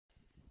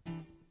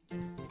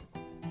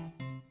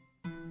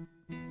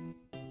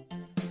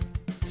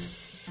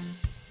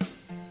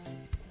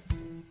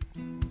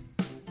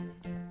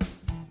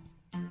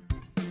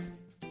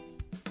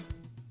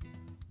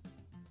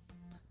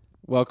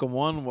Welcome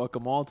one,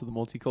 welcome all to the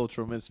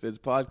Multicultural Misfits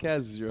podcast.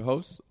 This is your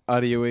host,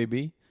 Audio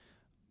AB.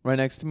 Right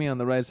next to me on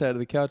the right side of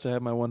the couch, I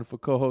have my wonderful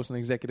co-host and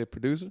executive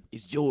producer.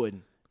 It's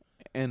Jordan.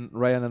 And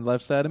right on the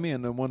left side of me,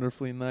 in a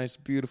wonderfully nice,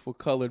 beautiful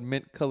colored,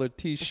 mint-colored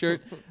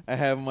T-shirt, I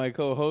have my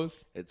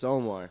co-host. It's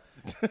Omar.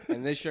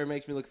 And this shirt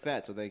makes me look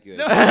fat, so thank you. You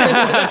know what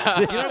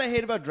I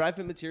hate about dry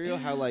fit material?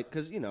 How,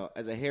 because,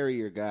 as a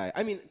hairier guy,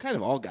 I mean, kind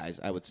of all guys,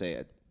 I would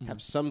say,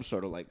 have some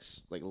sort of, like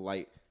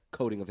light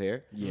coating of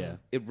hair. Yeah.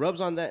 It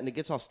rubs on that, and it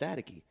gets all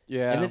staticky.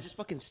 Yeah. And then it just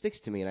fucking sticks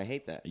to me, and I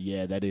hate that.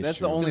 Yeah, that is That's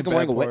true. the only It's bad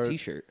like I'm wearing a wet part.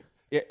 T-shirt.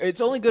 Yeah,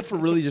 it's only good for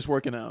really just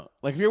working out.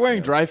 Like if you're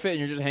wearing dry fit and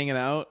you're just hanging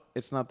out,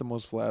 it's not the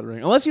most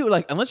flattering. Unless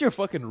you're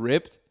fucking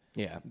ripped.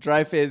 Yeah.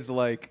 Dry fit is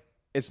like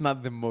it's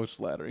not the most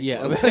flattering.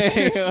 Yeah. you know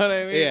what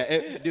I mean?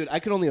 Yeah, dude, I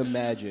can only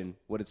imagine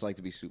what it's like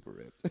to be super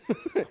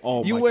ripped.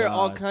 Oh, you my wear God.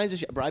 all kinds of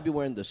shit. Bro, I'd be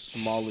wearing the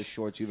smallest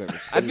shorts you've ever seen.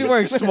 I'd be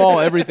wearing small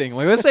everything.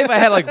 Like let's say if I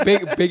had like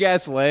big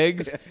ass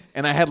legs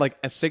and I had like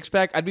a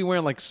 6-pack, I'd be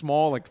wearing like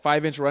small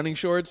 5-inch running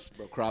shorts.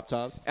 Bro, crop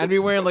tops I'd be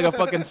wearing like a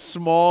fucking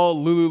small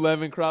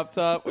Lululemon crop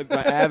top with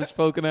my abs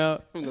poking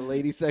out. from the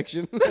ladies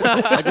section.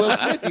 Like Will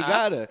Smith, you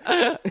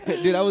gotta.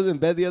 Dude, I was in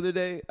bed the other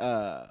day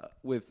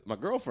with my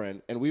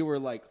girlfriend, and we were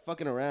like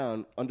fucking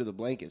around under the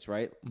blankets,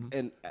 right?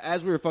 And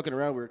as we were fucking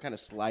around, we were kind of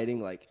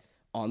sliding like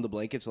on the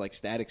blankets, so like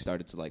static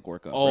started to like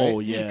work up. Oh,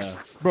 right? yeah.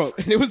 Bro,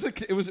 and it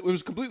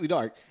was completely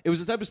dark. It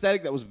was the type of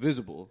static that was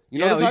visible. You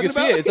know Yeah, what I'm you talking can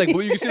about? see it. It's like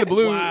blue. You can see the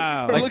blue.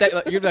 Wow.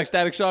 You're like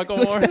Static Shock Like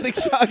Omar. Static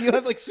Shock, you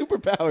have like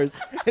superpowers.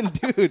 And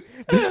dude,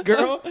 this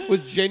girl was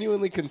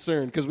genuinely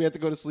concerned because we had to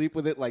go to sleep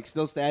with it like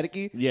still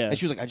staticky. Yeah. And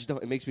she was like, I just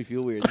don't. It makes me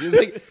feel weird. She's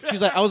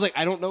like, I was like,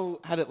 I don't know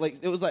how to like.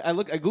 It was like I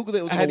googled it.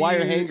 It was like How a do wire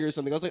you- hanger or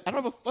something. I was like, I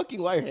don't have a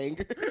fucking wire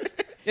hanger.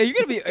 Yeah, you're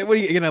gonna be. What are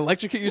you gonna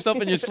electrocute yourself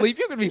in your sleep?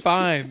 You're gonna be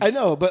fine. I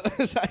know, but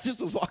I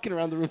just was walking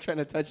around the room trying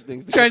to touch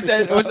things. Trying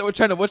to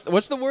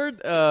what's the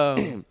word?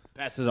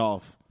 Pass it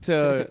off.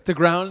 To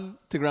ground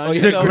yeah.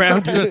 yourself. To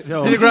ground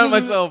yourself. to ground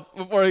myself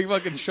before I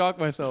fucking shock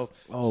myself.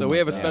 Oh so my we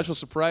have a God. special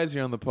surprise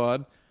here on the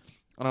pod.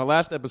 On our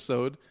last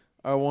episode,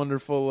 our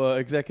wonderful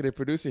executive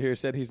producer here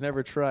said he's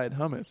never tried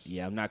hummus.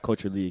 Yeah, I'm not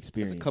culturally There's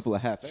experienced. a couple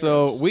of half.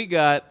 So we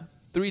got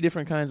 3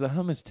 different kinds of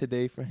hummus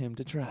today for him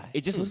to try.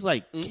 It just looks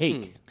like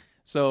cake.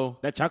 So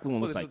That chocolate one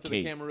put looks this like up to the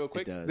cake. camera real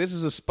quick. It does. This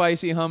is a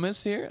spicy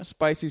hummus here, a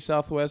spicy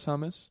Southwest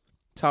hummus,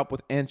 topped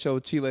with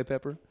ancho chile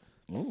pepper.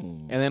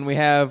 Mm. And then we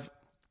have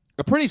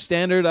a pretty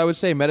standard, I would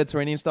say,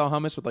 Mediterranean style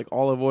hummus with like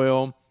olive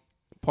oil,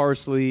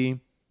 parsley.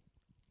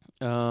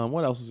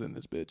 What else is in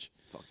this bitch?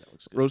 Fuck, that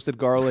looks good. Roasted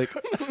garlic.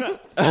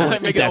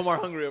 Making that Omar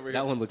hungry over here.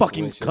 That one looks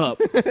Fucking delicious. cup.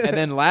 And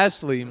then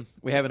lastly,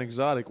 we have an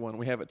exotic one.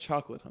 We have a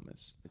chocolate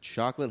hummus.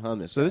 Chocolate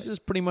hummus. So this is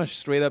pretty much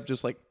straight up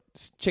just like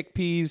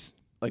chickpeas,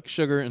 like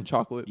sugar and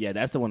chocolate. Yeah,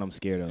 that's the one I'm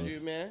scared of.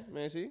 May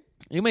I see?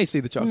 You may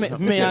see the chocolate hummus.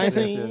 May I Yes,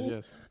 see?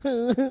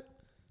 yes,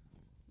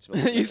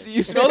 yes.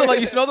 you smelled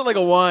it like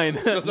a wine.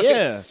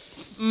 Yeah.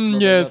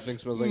 Yes. nothing,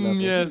 smells like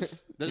nothing.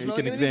 Yes. Does You it smell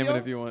can like examine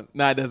anything, if you want.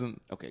 Nah, it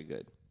doesn't. Okay,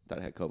 good. Thought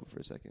I had COVID for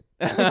a second.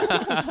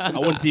 I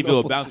want to see if it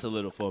will bounce a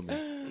little for me.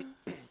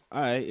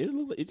 All right.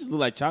 It just looked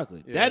like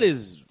chocolate. Yeah. That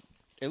is...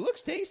 It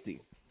looks tasty.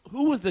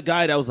 Who was the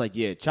guy that was like,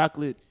 yeah,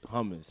 chocolate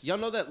hummus? Y'all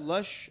know that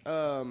Lush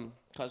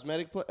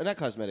cosmetic, not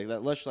cosmetic,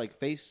 that Lush like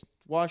face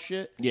wash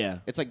shit? Yeah.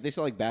 It's like they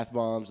sell like bath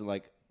bombs and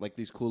like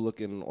these cool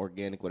looking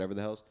organic whatever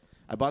the hell's.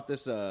 I bought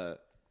this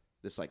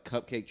this like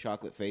cupcake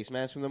chocolate face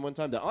mask from them one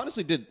time that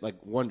honestly did like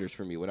wonders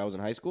for me when I was in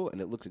high school, and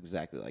it looks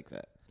exactly like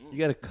that. You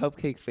got a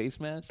cupcake face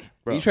mask?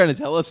 Bro. Are you trying to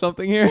tell us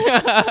something here?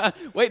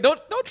 Wait,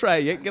 don't try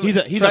it yet. He's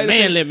a Try the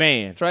manly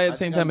man. Try it at the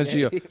same think time I'm as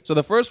Gio. gay. So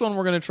the first one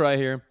we're gonna try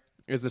here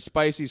is the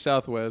spicy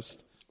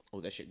Southwest. Oh,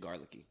 that shit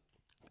garlicky.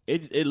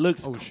 It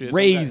looks Oh, shit.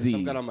 crazy.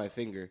 Some got on my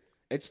finger.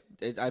 I feel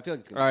like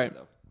it's gonna All be right.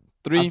 good, though.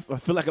 3, I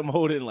feel like I'm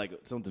holding like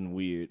something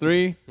weird.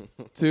 3,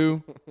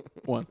 2,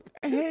 1.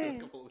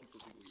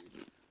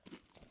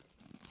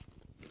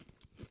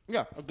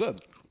 Yeah, good.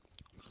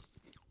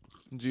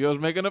 Gio's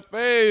making a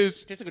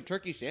face. Tastes like a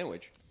turkey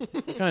sandwich,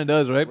 Kind of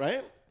does, right?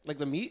 right? Like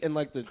the meat and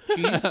like the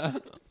cheese.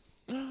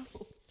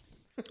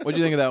 What'd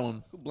you think of that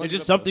one? There's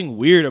just something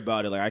weird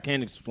about it. Like I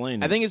can't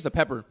explain it. I think it's the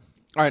pepper.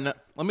 All right, now,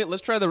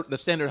 let's try the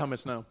standard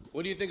hummus now.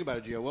 What do you think about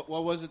it, Gio?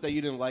 What was it that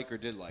you didn't like or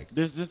did like?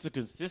 there's just a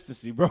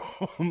consistency, bro.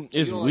 It's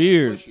You don't like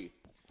weird. smushy?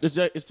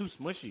 It's too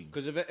smushy.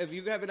 Because if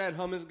you haven't had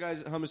hummus,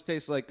 guys, hummus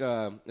tastes like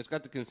it's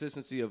got the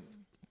consistency of,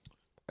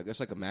 I guess,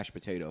 like a mashed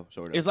potato,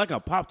 sort of. It's like a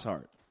Pop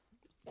Tart.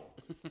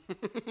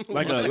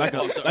 like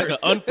a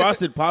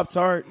unfrosted Pop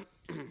Tart.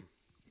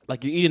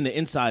 Like you're eating the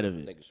inside of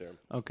it. Thank you, sir.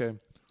 Okay,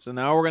 so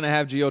now we're gonna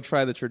have Gio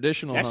try the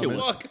traditional That shit hummus.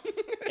 was.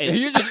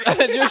 You're just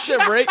is your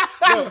shit break.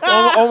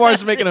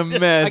 Omar's making a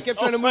mess. I kept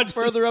trying to move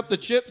further up the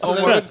chip so that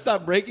Omar- it would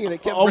stop breaking, and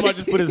it kept Omar breaking.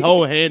 just put his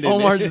whole hand in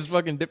Omar there. just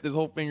fucking dipped his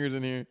whole fingers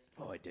in here.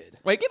 Oh, I did.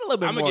 Wait, get a little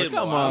bit I'ma more. get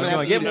Come more. on, I'm gonna come have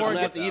on. to Get eat it. more. I'm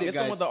gonna have to eat it, Get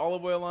some guys. with the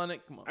olive oil on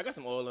it. Come on. I got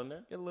some oil on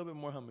there. Get a little bit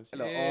more hummus.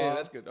 Hello, Yeah,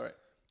 that's good. All right.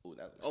 Ooh,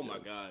 that looks Oh good. my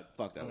god.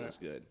 Fuck, that looks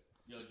good.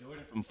 Yo,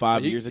 Jordan from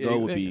 5 You- years yeah, ago you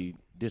would make be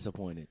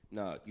disappointed.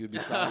 No, you'd be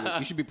proud.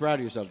 You should be proud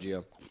of yourself,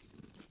 Gio.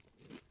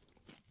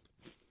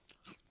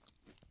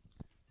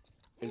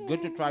 It's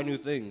good to try new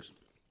things.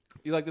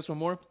 You like this one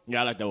more?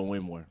 Yeah, I like that one way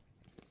more.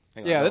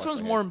 Hang on, Yeah, I'll this wash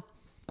one's my more. hands.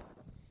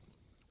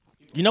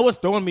 You know what's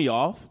throwing me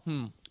off?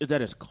 Is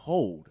that it's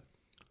cold.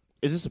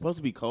 Is it supposed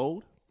to be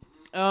cold?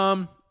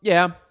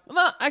 Yeah,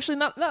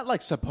 not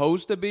like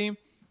supposed to be,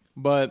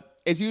 but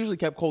it's usually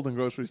kept cold in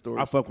grocery stores.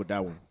 I fuck with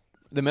that one.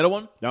 The middle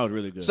one. That was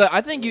really good. So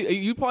I think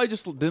you probably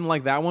just didn't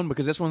like that one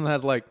because this one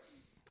has like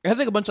a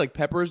bunch of like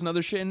peppers and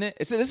other shit in it.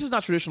 This is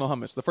not traditional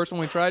hummus. The first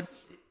one we tried,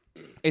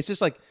 it's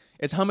just like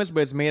it's hummus, but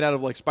it's made out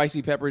of like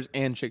spicy peppers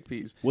and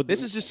chickpeas.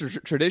 This is just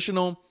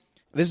traditional.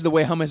 This is the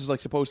way hummus is like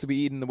supposed to be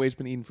eaten, the way it's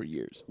been eaten for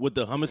years. Would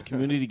the hummus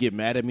community get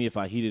mad at me if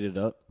I heated it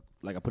up?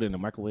 Like I put it in the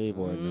microwave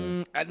or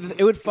in the...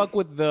 It would fuck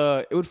with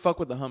the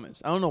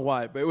hummus. I don't know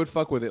why, but it would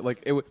fuck with it.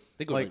 Like it would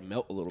They could like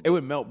melt a little bit. It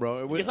would melt, bro.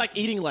 It would, It's like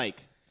eating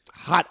like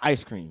hot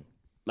ice cream.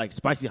 Like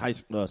spicy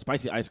ice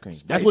cream.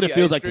 That's what it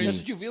feels ice like to cream? That's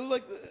me. what you feel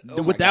like?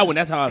 With that one,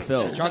 that's how I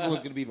felt. Chocolate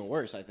one's going to be even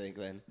worse, I think,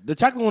 then. The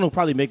chocolate one will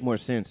probably make more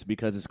sense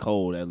because it's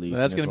cold at least.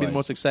 that's and going to be it's the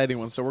most exciting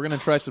one. So we're going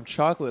to try some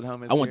chocolate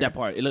hummus. I want here. that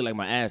part. It looked like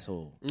my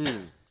asshole.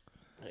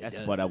 That's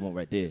the part I want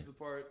right there. The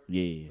part.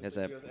 Yeah. That's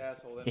that.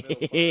 Asshole, that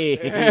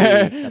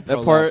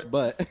middle part. That part.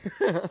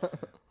 But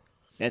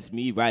That's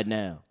me right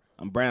now.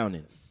 I'm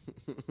browning.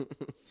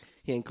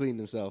 he ain't cleaned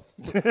himself.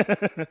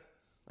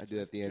 I do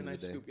that at the end of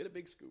Nice the day. scoop. Get a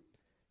big scoop.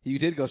 You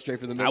did go straight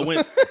for the I middle.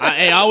 went.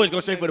 I always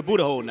go straight for the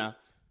Buddha hole now.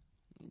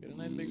 Get a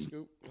nice big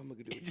scoop. I'm gonna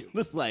do It it. just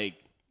looks like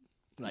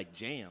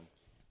jam.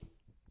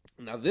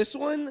 Now this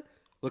one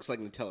looks like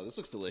Nutella. This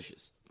looks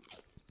delicious.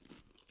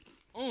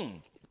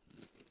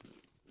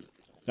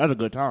 That's a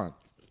good time.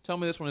 Tell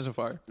me this one isn't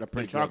fire.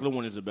 The chocolate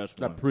one is the best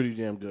one. Pretty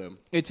damn good.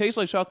 It tastes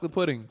like chocolate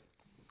pudding.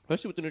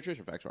 Let's see what the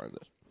nutrition facts are on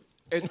this.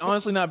 It's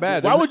honestly not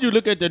bad. Why would you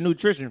look at the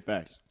nutrition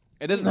facts?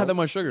 It doesn't have that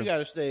much sugar. You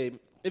gotta stay.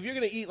 If you're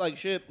gonna eat like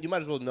shit, you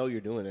might as well know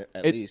you're doing it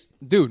at It- least.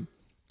 Dude,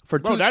 for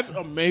Bro, two, that's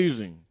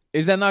amazing.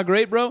 is that not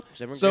great, bro?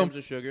 7 So, grams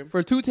of sugar.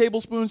 For 2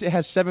 tablespoons, it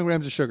has 7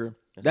 grams of sugar.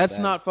 That's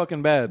bad. not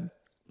fucking bad.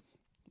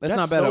 That's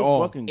not bad so at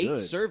all. Fucking 8 good.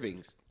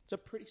 servings. It's a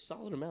pretty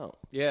solid amount.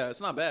 Yeah,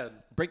 it's not bad.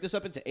 Break this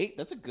up into 8.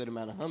 That's a good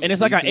amount of hummus. And it's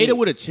So like you I can ate it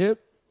with a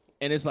chip,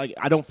 and it's like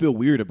I don't feel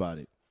weird about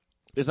it.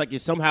 It's like it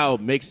somehow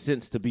makes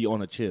sense to be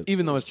on a chip,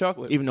 Even though it's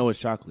chocolate. even though it's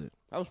chocolate.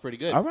 That was pretty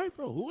good. All right,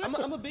 bro. I'm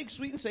a big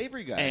sweet and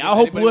savory guy. Hey, I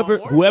hope Anybody want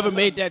more? whoever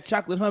made that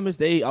chocolate hummus,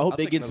 I hope I'll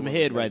they take get another some one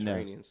head with right now.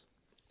 Mediterraneans.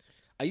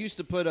 I used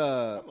to put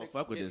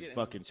Fuck with this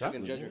fucking Chuck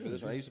and chocolate. judge me for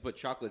this one. I used to put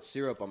chocolate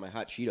syrup on my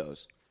hot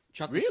Cheetos.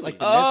 Chocolate, Really? like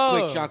the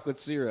Oh. Nesquik chocolate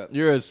syrup.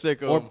 You're a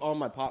sicko. Or on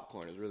my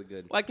popcorn. It's really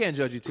good. Well, I can't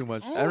judge you too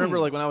much. I remember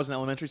like when I was in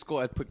elementary school,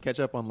 I'd put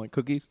ketchup on like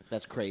cookies.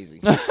 That's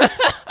crazy.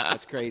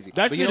 That's crazy.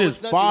 That but shit you know is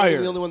what's nuts? You wasn't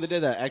fire. the only one that did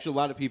that. Actually, a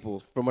lot of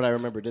people, from what I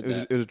remember, did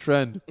that. It was a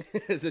trend.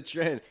 It's a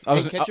trend. I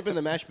was- And ketchup in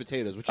the mashed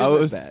potatoes, which I isn't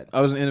was as bad.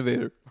 I was an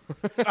innovator.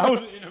 I was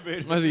an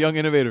innovator. I was a young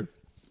innovator.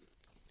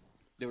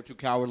 They were too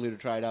cowardly to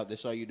try it out. They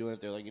saw you doing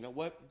it. They're like, you know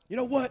what? You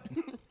know what?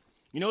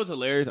 You know what's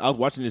hilarious? I was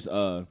watching this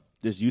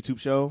YouTube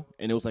show,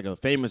 and it was like a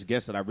famous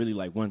guest that I really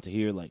like wanted to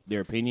hear like their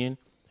opinion,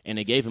 and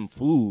they gave him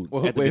food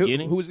Well, at the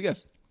beginning. who was the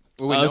guest?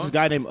 Were we This known? is a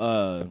guy named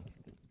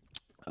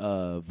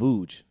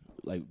Vuj,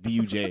 like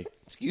VUJ.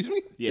 Excuse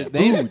me? Yeah,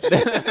 Name?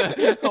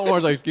 Vuj.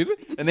 Omar's like, excuse me.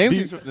 The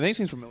name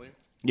seems familiar.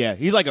 Yeah,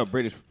 he's like a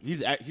British.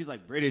 He's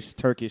like British,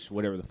 Turkish,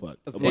 whatever the fuck.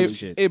 A bunch of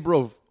shit. Hey,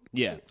 bro.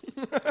 Yeah,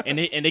 and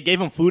they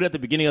gave him food at the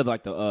beginning of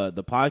like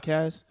the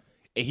podcast,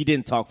 and he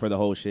didn't talk for the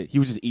whole shit. He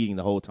was just eating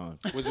the whole time.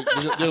 Did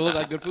it look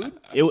like good food?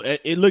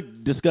 It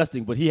looked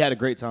disgusting, but he had a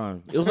great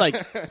time. It was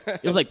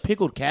like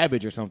pickled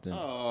cabbage or something.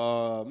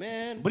 Oh,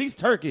 man. But he's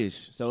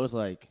Turkish, so it's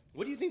like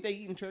What do you think they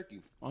eat in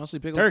Turkey? Honestly,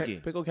 Turkey.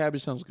 Pickled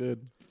cabbage sounds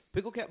good.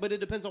 Pickle cat, but it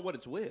depends on what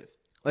it's with.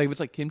 Like if it's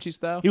like kimchi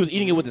style. he was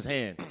eating it with his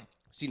hand.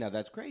 See, now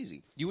that's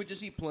crazy. You would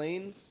just eat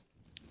plain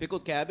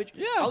pickled cabbage?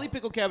 Yeah. I'll eat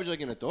pickled cabbage like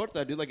in a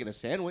torta. I do like in a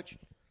sandwich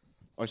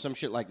or some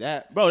shit like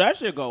that. Bro, that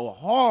shit go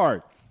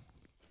hard.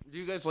 Do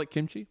you guys like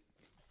kimchi?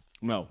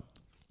 No,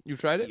 You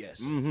tried it?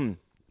 Yes.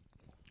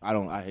 I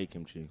don't. I hate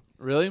kimchi.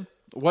 Really?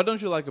 What don't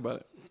you like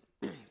about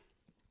it?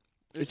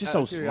 It's just out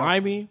so of curiosity.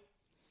 slimy,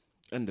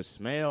 and the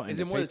smell. And Is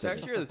the it more the taste of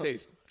texture or the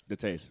taste? The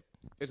taste.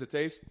 It's the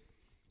taste.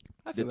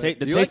 I The feel ta- that.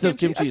 the Do you taste like of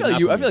kimchi I is feel like not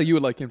you. for I me. feel like you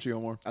would like kimchi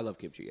more. I love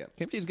kimchi, yeah.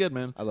 Kimchi's good,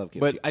 man. I love kimchi.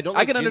 But I don't I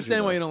like can ginger,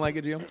 understand why though. you don't like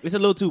it, Gio. It's a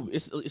little too.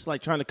 It's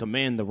like trying to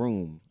command the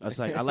room. It's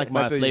like I like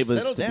my feel you. flavors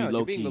Settle to down. be low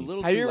You're being key. a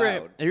little Have too you ever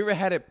loud. have you ever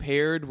had it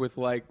paired with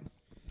like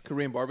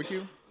Korean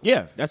barbecue?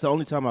 Yeah, that's the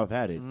only time I've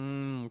had it.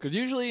 Because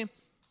usually,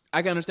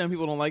 I can understand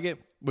people don't like it,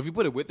 but if you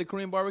put it with the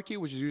Korean barbecue,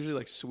 which is usually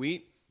like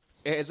sweet,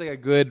 it's like a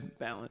good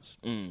balance.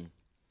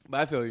 But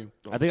I feel you.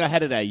 I think I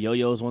had it at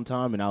Yo-Yo's one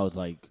time, and I was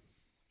like,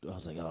 oh,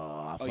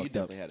 I fucked you up.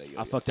 definitely had it at I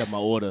Yo-Yo's. fucked up my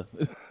order.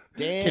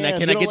 Damn, can I you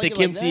get don't the like it like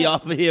kimchi that?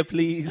 off of here,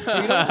 please? You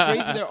know what's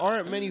crazy? There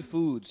aren't many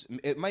foods.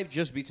 It might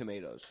just be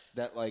tomatoes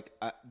that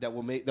that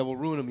will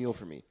ruin a meal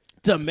for me.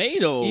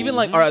 Tomatoes. Even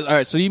like, all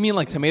right. So you mean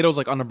like tomatoes,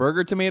 like on a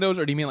burger, tomatoes,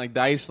 or do you mean like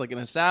diced, like in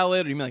a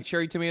salad, or do you mean like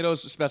cherry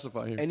tomatoes?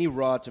 Specify here. Any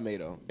raw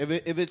tomato. If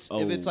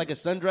it's like a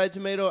sun dried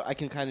tomato, I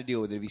can kind of deal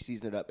with it if you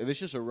season it up. If it's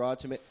just a raw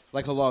tomato,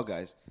 like halal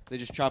guys, they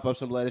just chop up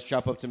some lettuce,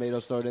 chop up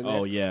tomatoes, throw it in there.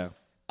 Oh yeah.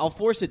 I'll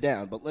force it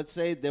down. But let's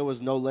say there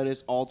was no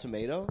lettuce, all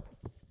tomato.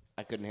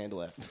 I couldn't handle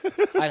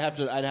that.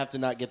 I'd have to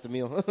not get the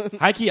meal.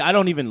 High key, I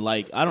don't even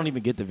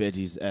get the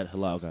veggies at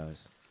halal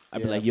guys. I'd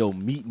be Yeah. like, yo,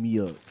 meet me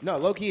up. No,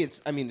 low key, it's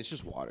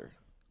just water.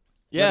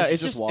 Yeah, It's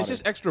it's just just water. it's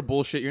just extra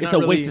bullshit. You're It's not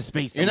a really, waste of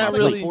space. You're It's not It's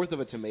like like really. a fourth of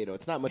a tomato.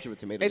 It's not much of a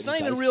tomato. It's You not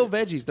just even diced real it.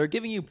 veggies. They're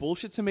giving you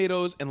bullshit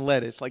tomatoes and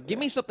lettuce. Like, give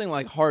me something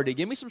like hearty.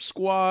 Give me some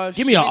squash.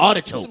 Give me an some-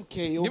 artichoke. Some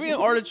kale. Give me an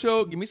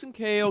artichoke. Give me some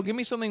kale. Give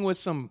me something with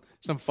some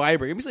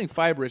fiber. Give me something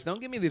fibrous. Don't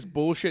give me this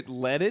bullshit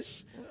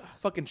lettuce.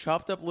 Fucking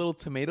chopped up little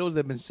tomatoes that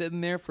have been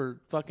sitting there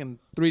for fucking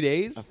 3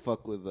 days. I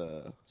fuck with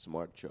some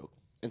artichoke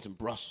and some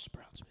Brussels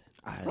sprouts, man.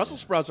 Brussels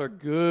sprouts are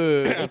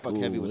good. I fuck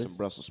heavy with it's- some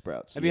Brussels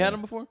sprouts. Have you had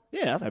them before?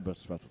 Yeah, I've had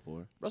Brussels sprouts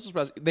before. Brussels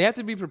sprouts. They have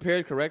to be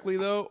prepared correctly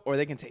though, or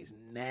they can taste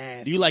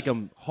nasty. Do you like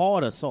them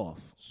hard or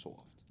soft? Soft.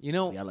 You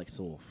know, Yeah, I like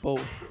soft.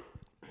 both.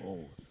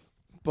 Both.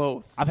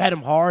 Both. I've had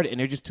them hard and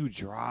they're just too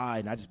dry,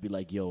 and I just be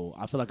like, yo,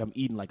 I feel like I'm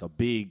eating like a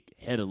big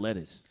head of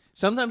lettuce.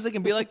 Sometimes they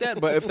can be like that,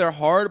 but if they're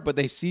hard, but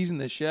they season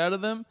the shit out of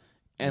them,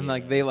 and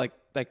like they like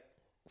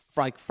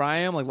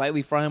fry them, like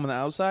lightly fry them on the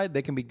outside,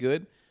 they can be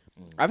good.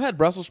 I've had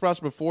Brussels sprouts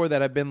before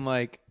that have been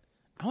like,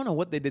 I don't know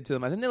what they did to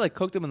them. I think they like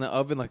cooked them in the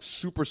oven, like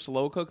super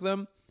slow cook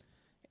them,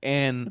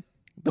 and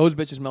those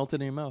bitches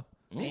melted in your mouth.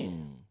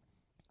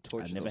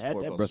 Torture I never those had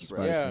poor that Brussels Brussels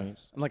sprouts. Yeah,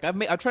 experience. and like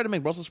I've tried to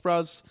make Brussels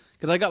sprouts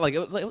because I got like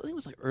I think it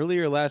was like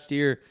earlier last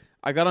year.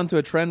 I got onto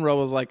a trend where I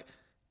was like,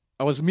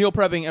 I was meal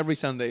prepping every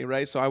Sunday,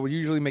 right? So I would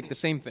usually make the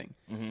same thing,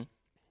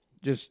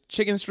 just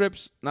chicken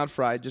strips, not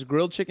fried, just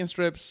grilled chicken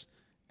strips,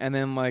 and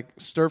then like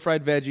stir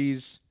fried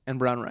veggies and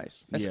brown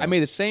rice. Yeah. I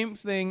made the same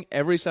thing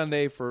every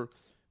Sunday for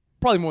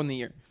probably more than a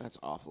year. That's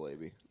awful,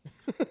 AB.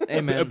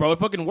 Hey man, Bro, it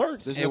fucking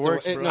works. There's It nothing-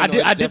 works, no, bro. no, I did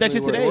it that definitely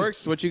shit today. it works.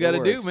 It's what you got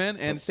to It do, works. man,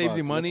 and But saves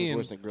you fuck, money. nothing's And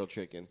worse than grilled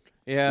chicken.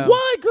 yeah,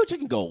 What? Grilled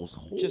chicken goes.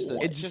 Just a-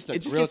 hard. just it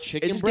just grilled gets,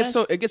 chicken it just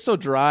breast? gets so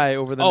dry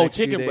over the Oh, next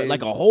few chicken breast, days.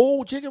 like a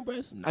whole chicken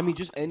breast. Nah. I mean,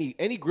 just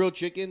any grilled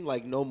chicken,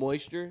 like no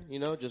moisture,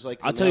 just like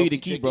I'll some tell you the healthy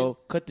key, chicken. bro.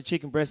 Cut the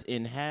chicken breast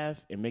in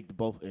half and make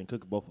and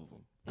cook both of them.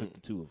 Cook the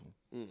two of them.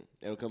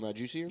 It'll come out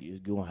juicier. You're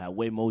gonna have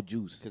way more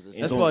juice. 'Cause it's-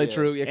 That's Don't- probably yeah.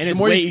 true. Yeah, 'cause And the it's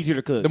more way you- easier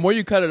to cook. The more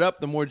you cut it up,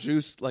 the more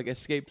juice like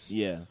escapes.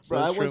 Yeah. Bro,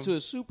 that's I went true. to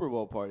a Super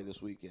Bowl party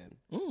this weekend.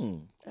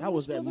 How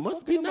was that?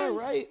 Must Motherfucker, be am I nice.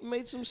 right?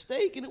 Made some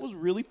steak and it was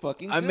really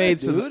fucking. I good, made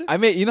dude. some. I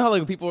made. You know how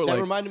like people are That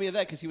like, reminded me of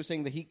that because he was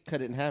saying that he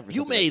cut it in half. Or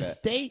You something like made that.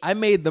 steak. I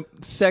made the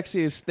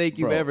sexiest steak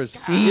you've Bro, ever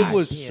seen. It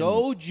was damn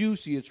so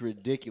juicy, it's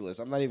ridiculous.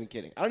 I'm not even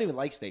kidding. I don't even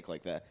like steak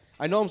like that.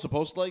 I know I'm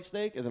supposed to like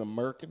steak as an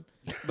American,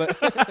 but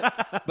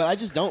but I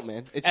just don't,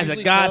 man. It's As a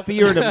usually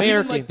God-fearing tough. Even,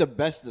 American. like the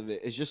best of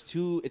it is just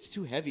too. It's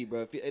too heavy,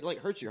 bro. It like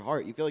hurts your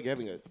heart. You feel like you're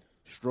having a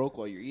stroke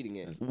while you're eating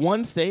it.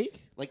 One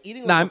steak. Like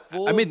eating Nah, like a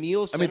full I made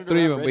meal. I made centered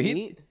 3 of around them, but red he.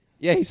 meat.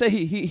 Yeah, he said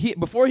he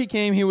before he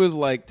came, he was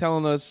like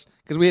telling us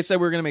because we had said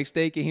we were gonna make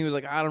steak, and he was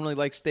like, I don't really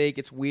like steak.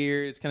 It's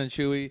weird. It's kind of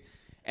chewy.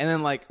 And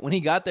then like when he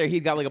got there, he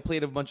got like a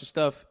plate of a bunch of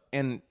stuff,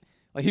 and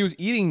like he was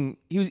eating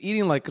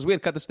like because we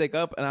had cut the steak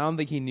up, and I don't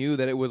think he knew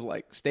that it was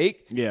like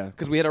steak. Yeah.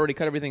 because we had already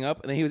cut everything up,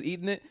 and then he was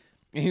eating it.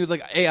 And he was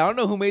like, "Hey, I don't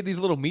know who made these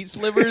little meat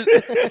slivers."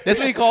 That's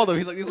what he called them.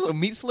 He's like, "These little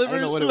meat slivers." I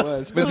don't know what it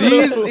was. but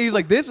these, he's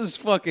like, "This is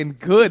fucking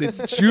good.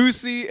 It's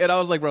juicy." And I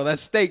was like, "Bro,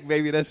 that's steak,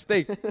 baby. That's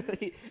steak.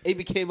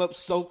 AB came up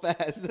so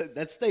fast.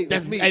 That's steak.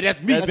 That's me. Hey,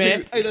 that's me,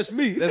 man. Hey, that's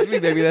me. That's me,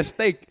 baby. That's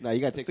steak." Nah,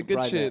 you gotta It's take the some good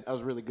pride in shit. that. That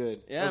was really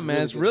good. Yeah, That was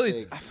man, it's good really.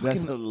 steak. I That's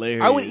fucking,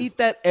 hilarious. I would eat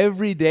that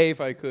every day if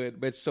I could,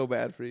 but it's so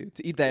bad for you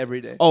to eat that every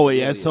day. Oh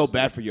yeah, it's Really so is.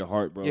 bad for your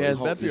heart, bro. yeah, it's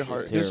This bad for your shit's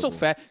heart. It's so terrible.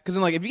 fat because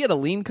then, like, if you get a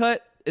lean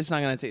cut, it's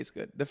not gonna taste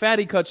good. The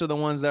fatty cuts are the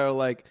ones that are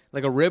like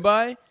a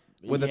ribeye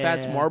with the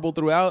fat's Yeah. marbled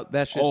throughout.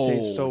 That shit Oh,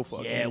 tastes so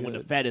fucking yeah, good. when the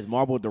fat is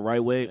marbled the right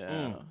way.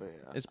 Yeah.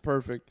 It's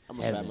perfect. I'm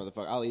a Heaven. fat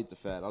motherfucker. I'll eat the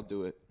fat. I'll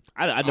do it.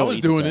 I I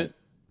was doing it.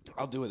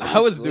 I'll do it. I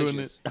was It's doing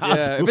delicious. it.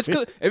 Yeah,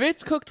 if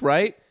it's cooked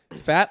right,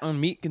 fat on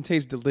meat can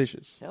taste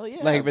delicious. Hell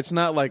yeah. Like if it's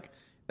not like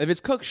if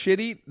it's cooked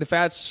shitty, the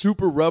fat's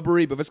super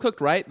rubbery. But if it's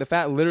cooked right, the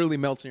fat literally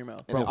melts in your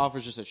mouth. And it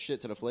offers just a shit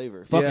to the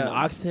flavor. Fucking Yeah.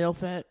 oxtail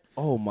fat.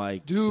 Oh my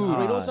Dude.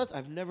 god. You know what's nuts?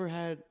 I've never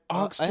had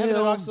Oxtail. I haven't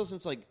had oxtail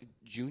since like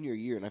junior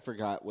year, and I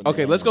forgot when.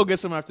 Okay, let's go get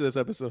some after this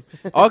episode.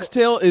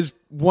 Oxtail is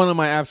one of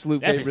my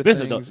absolute That's favorite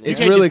expensive things. though. You It's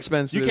can't really just-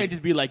 expensive. You can't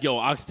just be like, yo,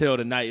 oxtail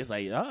tonight. It's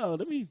like, oh,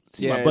 let me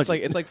see my yeah,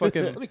 budget. it's like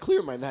fucking. Let me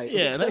clear my night.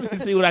 yeah, let me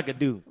see what I could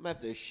do. I'm gonna have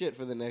to shit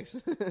for the next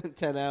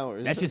 10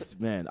 hours. That's just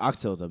man,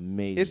 oxtail's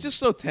amazing. It's just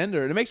so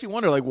tender. It makes you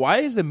wonder, like, why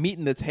is the meat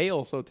in the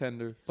tail so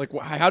tender? Like,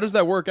 how does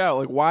that work out?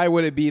 Like, why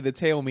would it be the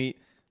tail meat?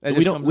 That we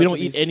just don't comes we up don't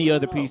to eat these- any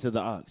other piece of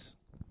the ox.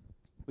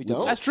 we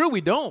don't. That's true.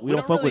 We don't. We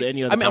don't fuck with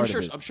any other I mean, part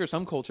of it. I'm sure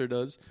some culture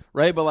does,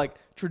 right? But like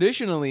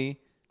traditionally,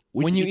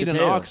 We when just you eat eat the an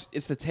tail. ox,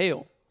 it's the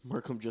tail.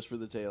 Mark them just for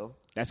the tail.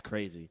 That's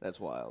crazy. That's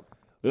wild.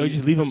 You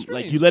just leave them like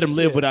strange. you let them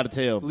live Yeah. without a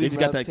tail. They Leave just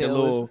them got out that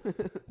little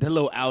tailless. that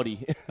little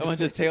Audi. A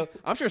bunch of tail.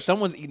 I'm sure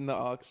someone's eating the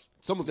ox.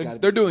 Someone's They're, gotta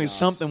be they're eating doing ox.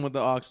 something with the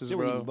oxes, They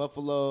were eating bro.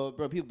 buffalo,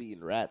 bro. People be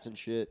eating rats and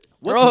shit.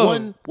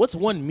 Bro. What's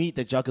one meat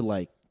that y'all could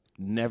like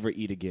never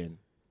eat again?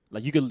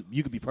 Like you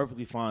could be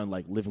perfectly fine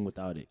like living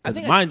without it. Because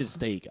think mine is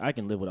steak. I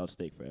can live without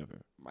steak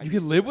forever. You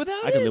can live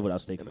without I it. can live without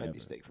steak It might forever. be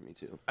steak for me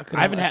too. I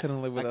I haven't had-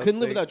 couldn't live I without.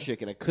 couldn't live steak. without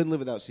chicken. I couldn't live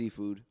without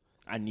seafood.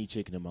 I need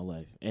chicken in my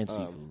life and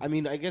seafood. I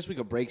mean, I guess we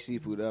could break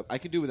seafood up. I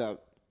could do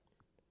without.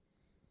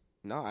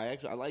 No, I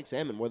like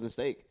salmon more than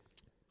steak.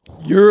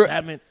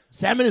 Salmon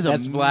is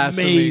That's amazing.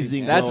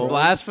 blasphemy. That's bro.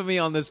 blasphemy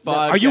on this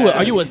podcast.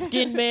 Are you a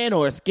skin man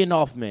or a skin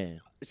off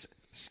man?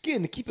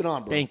 Skin, keep it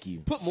on, bro. Thank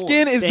you. Put more.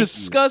 Skin is Thank you.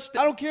 disgusting.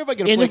 I don't care if I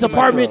get a In flake this on my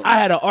apartment, grill. I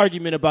had an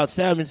argument about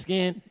salmon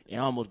skin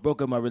and I almost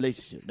broke up my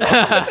relationship.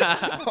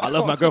 I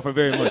love my girlfriend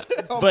very much,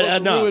 but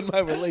Almost no. ruined my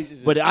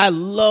relationship. But I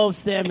love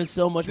salmon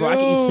so much, bro. I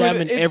can eat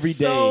salmon it's every day.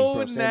 So Bro,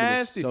 salmon is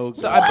nasty. so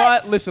good. I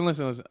bought.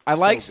 Listen. I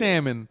like good.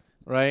 salmon,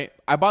 right?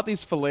 I bought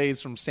these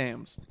fillets from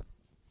Sam's.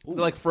 They're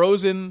like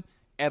frozen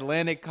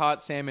Atlantic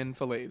caught salmon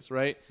fillets,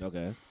 right?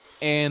 Okay.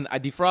 And I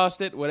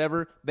defrost it,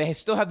 whatever. They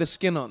still have the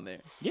skin on there.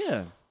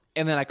 Yeah.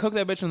 And then I cook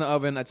that bitch in the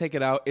oven. I take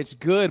it out. It's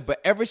good, but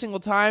every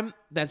single time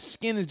that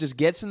skin just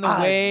gets in the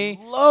way.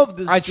 Love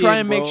this. I try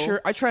and make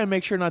sure. I try and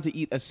make sure not to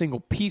eat a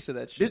single piece of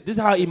that shit. This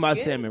is how I eat my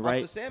Skin salmon, off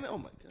right? The salmon? Oh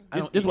my god. I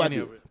don't This is eat what I any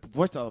do. of it.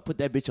 First of all, put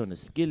that bitch on the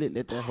skillet,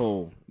 let that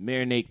whole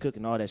marinate, cook,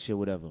 and all that shit,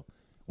 whatever.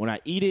 When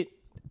I eat it,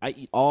 I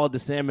eat all the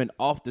salmon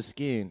off the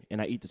skin,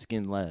 and I eat the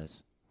skin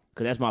last.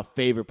 Because that's my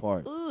favorite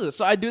part. Ugh,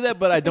 so I do that,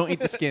 but I don't eat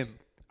the skin.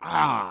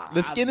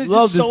 The skin is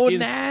love just the so skin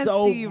nasty,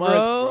 so much,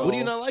 bro. bro. What do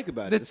you not like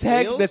about The it?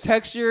 Scales? the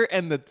texture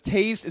and the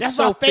taste is That's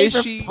so my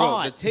favorite fishy.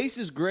 part. The taste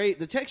is great.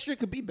 The texture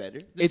could be better.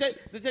 The, It's-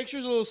 the texture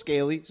is a little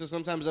scaly, so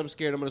sometimes I'm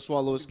scared I'm going to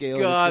swallow a scale.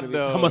 and God, it's no.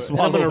 gonna I'm be, gonna and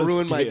swallow I'm going a to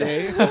ruin my scale.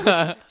 day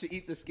just to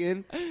eat the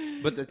skin.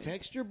 But the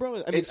texture, bro. I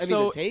mean, It's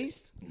the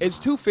taste. It's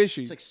too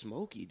fishy. It's like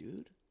smoky,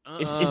 dude.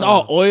 It's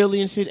all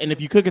oily and shit, and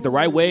if you cook it the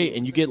right way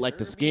and you get like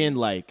the skin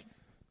like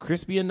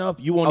crispy enough,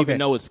 you won't even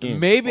know it's skin.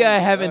 Maybe I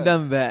my haven't God.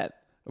 done that,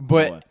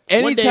 but Boy.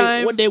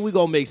 anytime, one day we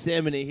gonna make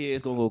salmon in here,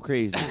 it's gonna go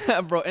crazy.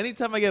 bro,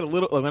 anytime I get a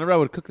little, like whenever I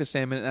would cook the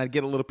salmon and I'd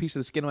get a little piece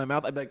of the skin in my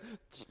mouth, I'd be like,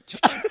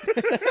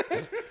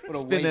 What a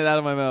spitting waste. it out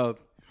of my mouth.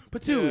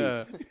 Patooey.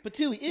 Yeah.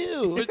 Patooey,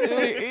 ew. Ew,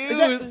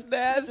 it's The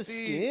nasty.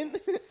 skin,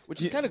 which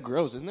is kind of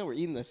gross, isn't it? We're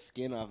eating the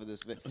skin off of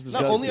this fish. Not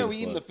disgusting only are as we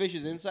eating the fuck.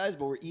 fish's insides,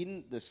 but we're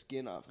eating the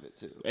skin off of it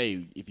too.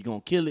 Hey, if you're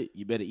gonna kill it,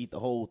 you better eat the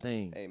whole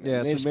thing. Hey, man, Yeah,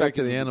 it's Native respect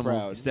to Americans the will be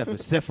animal. proud.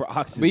 Except for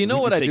oxygen. But you know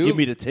we what just I say, do? Give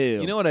me the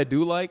tail. You know what I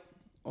do like?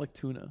 I like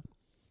tuna,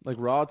 like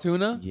raw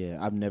tuna. Yeah,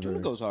 I've never. Tuna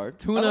goes hard.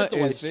 Tuna I like the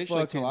white is fish,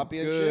 like fucking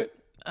tilapia and good. shit.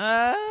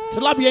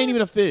 Tilapia ain't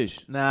even a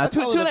fish. Nah, I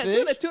call it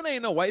a fish. tuna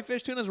ain't no white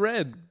fish. Tuna's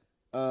red.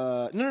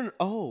 No.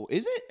 Oh,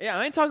 is it? Yeah,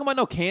 I ain't talking about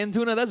no canned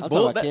tuna. That's I'm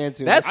bull. talking about canned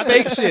tuna. That's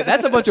fake shit.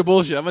 That's a bunch of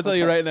bullshit. I'm gonna tell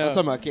you right I'm now.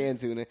 talking about canned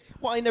tuna.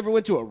 Well, I never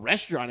went to a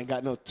restaurant and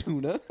got no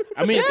tuna.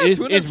 I mean, Yeah, it's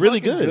tuna's really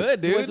fucking good. You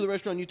went to dude. the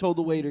restaurant, you told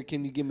the waiter,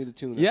 "Can you give me the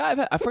tuna?"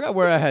 Yeah, I forgot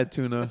where I had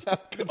tuna.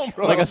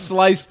 Control. Like a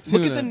sliced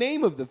tuna. Look at the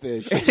name of the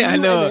fish. Yeah, I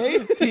know.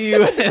 T-U-N-A?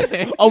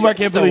 T-U-N-A. Oh, I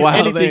can't It's a believe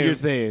wild anything name. you're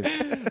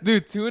saying.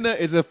 Dude, tuna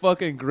is a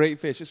fucking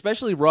great fish,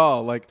 especially raw.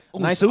 Like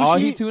nice sushi?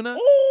 ahi tuna.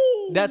 Ooh.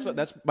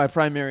 That's my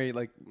primary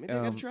like Maybe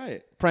I gotta try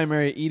it.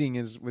 primary eating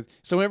is with.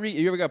 So whenever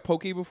you ever got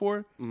poke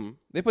before,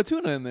 they put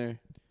tuna in there,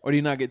 or do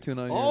you not get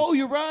tuna? On Oh, yours?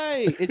 you're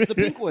right. It's the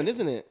pink one,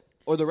 isn't it?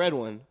 Or the red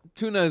one?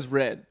 Tuna is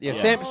red. Yeah,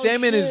 Oh,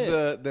 salmon is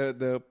shit.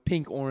 the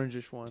pink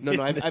orangish one. No,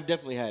 I've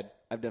definitely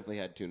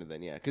had tuna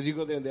then. Yeah, because you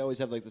go there and they always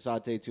have like the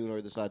sauteed tuna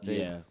or the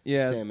sauteed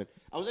Yeah. salmon.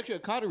 I was actually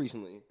at Kata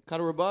recently.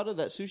 Kata Rabata,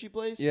 that sushi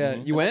place. Yeah,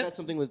 you went? I got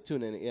something with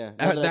tuna in it. Yeah,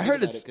 I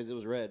heard it's- because it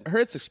was red. I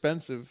heard it's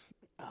expensive.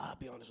 I'll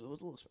be honest with you, it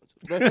was a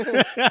little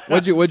expensive.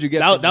 What'd you get?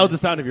 That, from that it? was the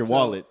sound of your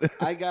wallet.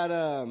 I got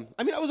I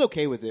mean, I was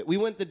okay with it. We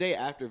went the day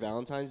after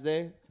Valentine's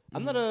Day.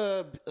 I'm not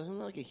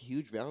like a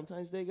huge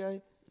Valentine's Day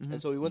guy,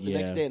 and so we went the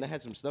next Yeah. day, and I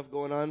had some stuff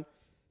going on.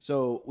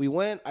 So we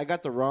went. I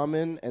got the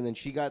ramen, and then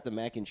she got the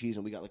mac and cheese,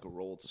 and we got like a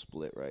roll to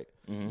split, right?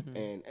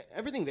 And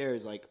everything there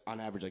is like on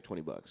average like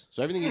 $20.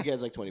 So everything you get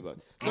is like $20.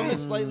 Some of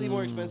it's slightly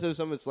more expensive,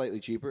 some of it's slightly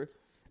cheaper.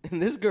 And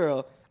this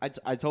girl,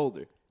 I told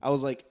her, I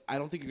was like, I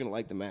don't think you're gonna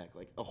like the mac,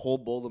 like a whole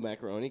bowl of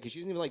macaroni, because she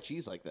doesn't even like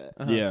cheese like that.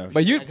 Yeah.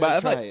 But you, I gotta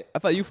but try it. I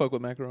thought you fuck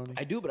with macaroni.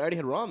 I do, but I already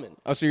had ramen.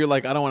 Oh, so you're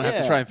like, I don't want to have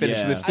to Yeah. try and finish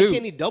Yeah. this I too.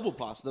 can't eat double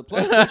pasta.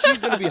 Plus,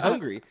 she's gonna be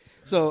hungry.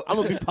 So I'm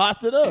gonna be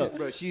pasted up.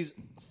 bro, she's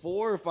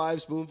 4 or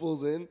 5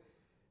 spoonfuls in,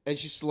 and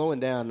she's slowing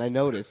down. And I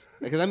noticed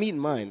because I'm eating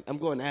mine. I'm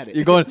going at it.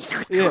 You're going,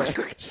 yeah,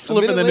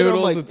 slipping A minute the later, I'm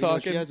noodles like, and you know,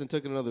 talking. she hasn't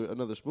taken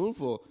another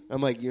spoonful.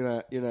 I'm like, you're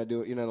not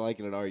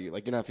liking it, are you?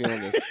 Like, you're not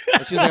feeling this.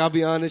 And she's like, I'll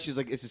be honest. She's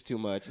like, this is too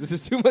much. This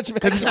is too much.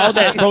 Mac and cheese." all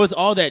that, bro. It's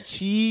all that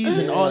cheese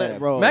and all Yeah. that,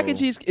 bro. Mac and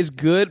cheese is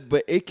good,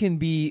 but it can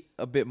be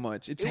a bit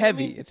much. It's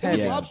heavy. It's It was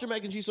heavy. lobster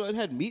mac and cheese, so it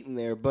had meat in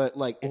there. But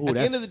like Ooh, at the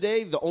end of the that's-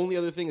 day, the only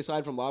other thing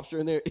aside from lobster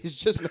in there is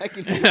just mac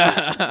and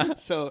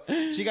cheese. So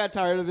she got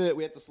tired of it.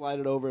 We had to slide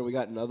it over, and we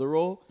got another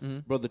roll.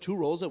 Bro, the 2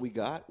 rolls that we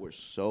got were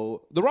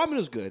so. The ramen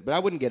is good, but I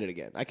wouldn't get it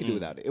again. I could do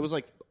without it. It was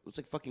like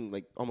fucking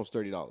like almost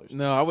 $30.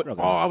 No, I would. Oh,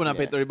 I would not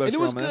pay $30 and it for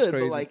was ramen. That's good,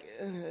 crazy. but like,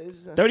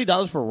 it's,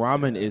 $30 for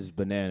ramen is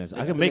bananas.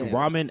 I can make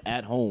bananas. ramen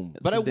at home.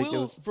 but I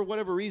ridiculous. will, for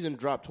whatever reason,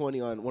 drop 20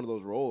 on one of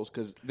those rolls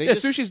because they yeah,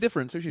 just, sushi's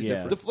different. Sushi's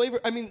Yeah. different. the flavor.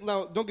 I mean,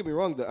 now don't get me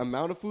wrong, the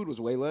amount of food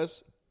was way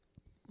less,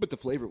 but the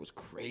flavor was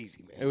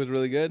crazy, man. It was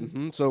really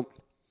good. So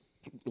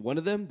one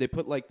of them, they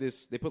put like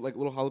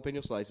little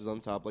jalapeno slices on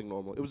top, like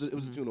normal. It was a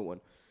tuna one,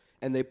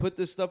 and they put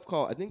this stuff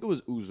called, I think it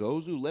was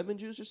uzozu lemon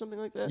juice or something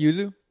like that.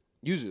 Yuzu.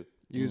 Yuzu.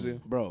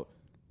 Bro,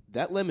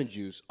 that lemon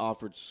juice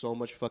offered so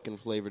much fucking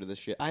flavor to this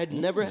shit. I had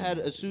never had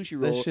a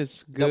sushi roll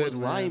shit's that good, was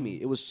man.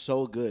 limey. It was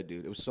so good,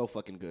 dude. It was so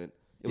fucking good.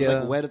 It was Yeah.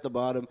 like wet at the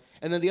bottom.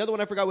 And then the other one,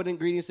 I forgot what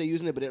ingredients they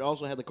used in it, but it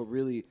also had like a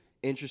really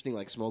interesting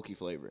like smoky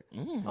flavor. I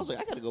was like,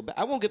 I gotta go back.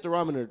 I won't get the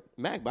ramen or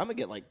mac, but I'm gonna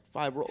get like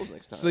 5 rolls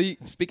next time. So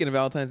speaking of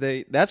Valentine's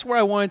Day, that's where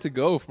I wanted to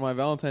go for my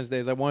Valentine's Day.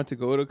 Is I wanted to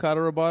go to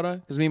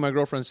Katarabata because me and my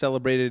girlfriend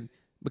celebrated.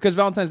 Because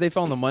Valentine's Day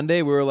fell on the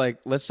Monday, we were like,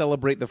 let's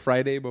celebrate the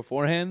Friday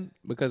beforehand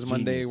because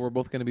Monday Genius. we're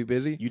both going to be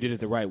busy. You did it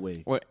the right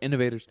way. We're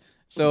innovators.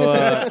 So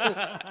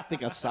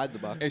think outside the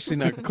box. actually,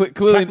 not clearly,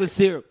 Chocolate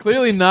syrup.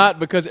 clearly not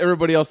because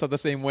everybody else thought the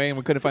same way and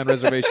we couldn't find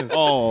reservations.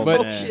 Oh,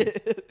 But- man.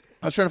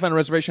 I was trying to find a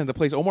reservation at the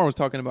place Omar was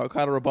talking about,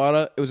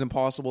 Katarabata. It was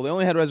impossible. They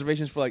only had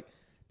reservations for like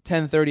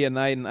 10:30 at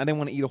night, and I didn't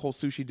want to eat a whole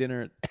sushi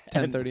dinner at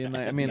 10:30 at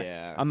night. I mean,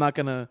 Yeah. I'm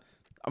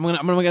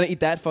gonna eat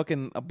that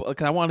fucking. Cause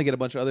I want to get a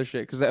bunch of other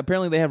shit. Because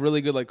apparently they have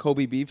really good like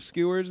Kobe beef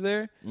skewers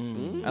there,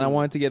 and I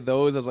wanted to get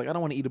those. I was like, I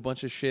don't want to eat a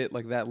bunch of shit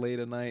like that late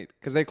at night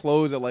because they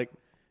close at like.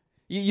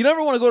 You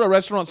never want to go to a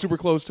restaurant super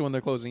close to when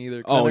they're closing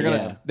either. 'Cause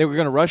Oh, they were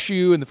gonna rush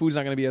you, and the food's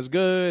not gonna be as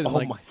good. And Oh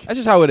like, my that's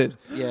just how it is.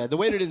 Yeah, the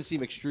waiter didn't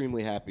seem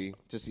extremely happy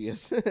to see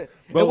us. It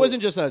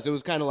wasn't just us. It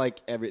was kind of like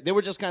they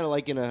were just kind of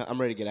like in a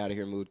I'm ready to get out of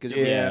here mood. Because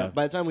Yeah.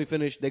 by the time we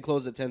finished, they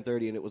closed at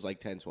 10:30 and it was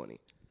like 10:20.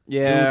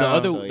 Yeah. the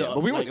other- So, yeah.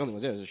 But we weren't like- the only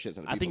ones there. There's a shit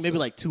ton of I people. think maybe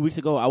like 2 weeks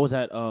ago, I was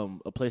at a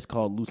place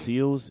called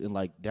Lucille's in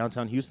like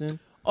downtown Houston.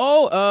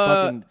 Oh,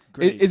 Fucking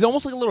great. it's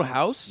almost like a little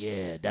house.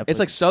 Yeah, that It's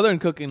like place Southern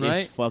cooking, is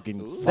right? fucking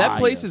That fire.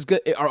 place is good.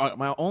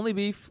 My only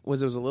beef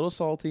was it was a little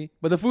salty,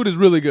 but the food is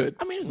really good.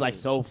 I mean, it's like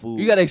soul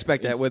food. You gotta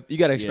expect that It's- with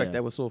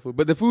yeah. soul food,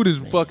 but the food is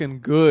fucking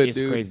good, It's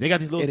dude. crazy. They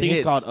got these little It things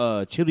hits.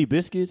 called chili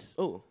biscuits.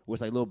 Oh. Where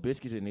it's like little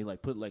biscuits, and they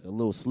like put like a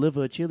little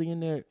sliver of chili in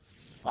there.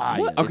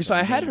 Fire. What? Okay, It's so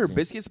I had her amazing.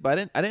 biscuits, but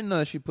I didn't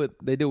know that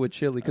they do it with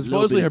chili because A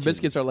little supposedly bit her of chili.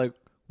 biscuits are like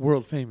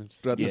world famous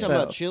throughout You the talking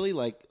South, about chili,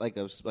 like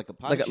a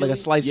pot like chili? a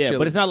sliced Yeah, chili.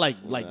 but it's not like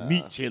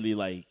meat chili.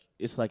 Like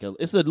it's a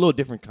little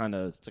different kind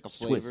of It's like a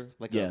flavor, twist.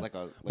 like yeah. but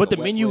but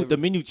the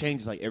menu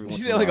changes like every Did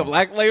once you in say like a while.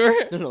 black flavor?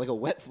 No, like a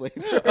wet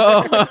flavor.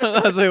 Oh,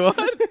 I was like,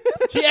 what?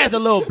 She adds a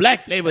little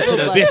black flavor to the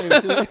Black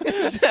biscuit. flavor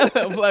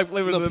to it. Black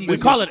flavor to the piece We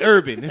biscuits. call it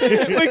urban.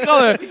 We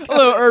call it a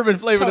little urban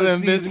flavor to Kinda them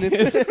seasoning.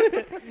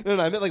 biscuits. No,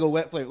 I meant like a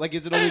wet flavor. Like,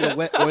 is it only the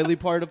wet, oily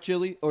part of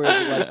chili, or is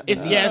it like? It's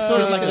sort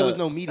of you like said it was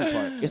no meaty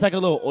part. It's like a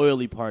little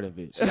oily part of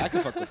it. Yeah, I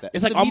can fuck with that.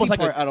 It's like the almost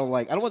meaty like part I don't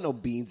like. I don't want no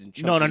beans and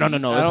chunky. No. I It's don't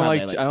not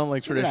like that, I don't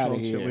like Get outta traditional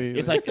here. chili.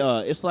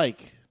 It's like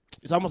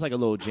it's almost like a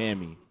little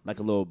jammy, like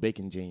a little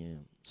bacon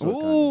jam. sort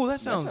of, Ooh, kinda. that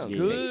sounds sounds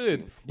good.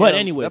 tasty. But Yeah,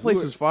 anyway, that place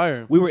we were- is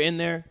fire. We were in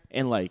there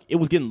and like it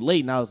was getting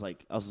late, and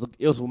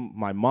it was with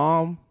my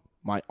mom,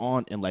 my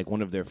aunt, and like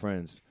one of their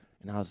friends,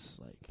 and I was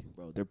just like,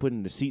 bro, they're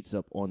putting the seats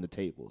up on the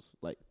tables.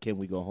 Like, can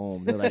we go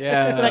home? They're like,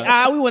 Yeah. they're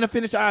like, we want to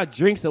finish our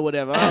drinks or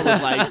whatever. I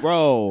was like,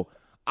 bro,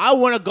 I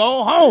want to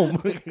go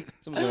home.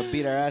 Someone's gonna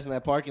beat our ass in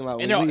that parking lot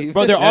when we leave.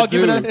 they're all That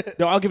giving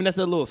dude. us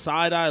a little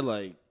side eye,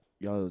 like,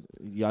 y'all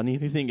need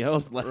anything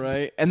else? Like,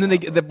 Right, and then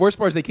the worst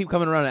part is they keep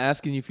coming around and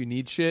asking you if you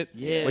need shit.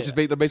 Yeah. which is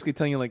they're basically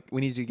telling you like we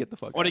need you to get the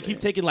fuck. Or they out keep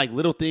of taking like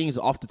little things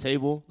off the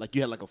table. Like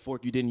you had like a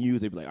fork you didn't use.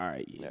 They'd be like, all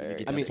right, yeah, let me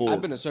get I that mean, full.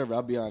 I've been a server.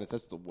 I'll be honest,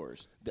 that's the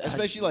worst.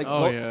 Especially like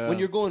Oh, yeah. when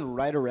you're going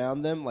right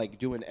around them, like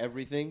doing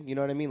everything. You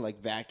know what I mean?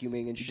 Like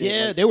vacuuming and shit.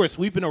 yeah, like, they were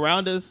sweeping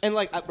around us. and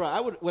like, when I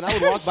would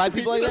walk by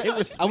people like that, They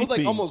were I would like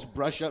sweeping. almost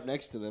brush up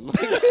next to them,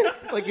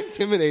 like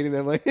intimidating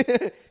them, like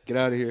get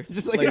out of here,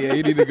 just like, Like, yeah,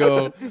 you need to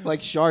go.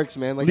 like sharks,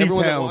 man. Like Leave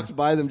everyone that town. walks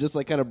by them just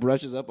like kind of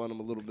brushes up on them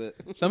a little bit.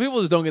 Some people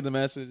just don't get the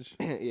message.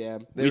 Yeah, We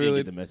They didn't really,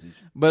 get the message.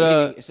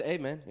 but hey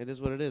man, it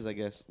is what it is, I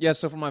guess. yeah.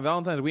 So for my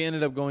Valentine's, we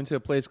ended up going to a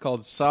place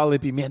called Sal y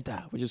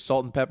Pimienta, which is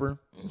salt and pepper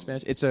in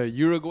Spanish. It's a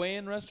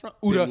Uruguayan restaurant.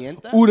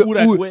 Pimienta?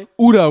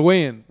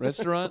 Uruguayan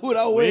restaurant.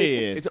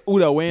 Yeah. It's an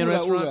Uruguayan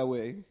restaurant.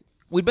 Uruguay.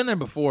 We'd been there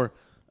before.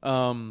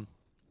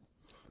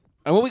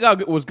 And what we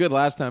got was good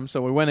last time.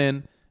 So we went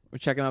in, we're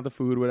checking out the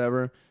food,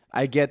 whatever.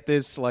 I get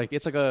this, like,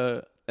 it's like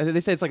they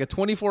say it's like a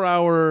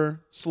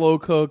 24-hour slow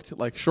cooked,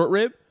 like, short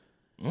rib.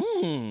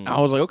 I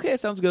was like, okay, it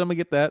sounds good. I'm going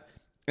to get that.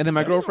 And then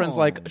my girlfriend's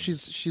like,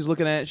 she's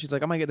looking at it. She's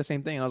like, I might get the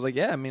same thing. And I was like,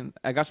 yeah, I mean,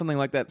 I got something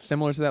like that,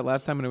 similar to that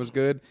last time, and it was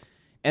good.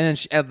 And then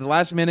at the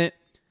last minute,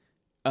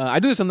 I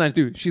do this sometimes,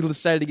 dude. She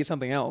decided to get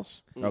something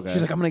else. Okay.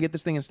 She's like, I'm going to get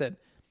this thing instead.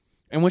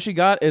 And what she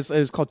got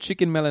is called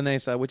chicken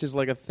milanesa, which is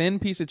like a thin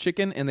piece of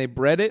chicken, and they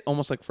bread it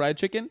almost like fried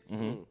chicken,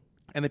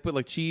 and they put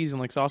like cheese and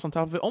like sauce on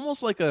top of it,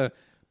 almost like a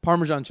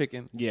Parmesan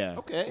chicken. Yeah.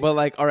 Okay. But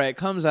like, all right, it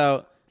comes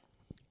out,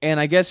 and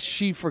I guess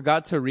she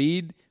forgot to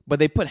read, but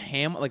they put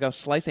ham, like a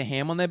slice of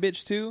ham on that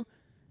bitch too.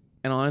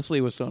 And honestly,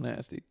 it was so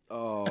nasty.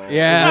 Oh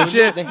Yeah,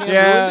 shit. The ham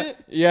yeah, ruined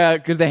it? yeah.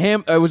 Because the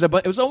ham, it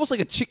was almost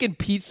like a chicken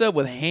pizza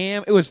with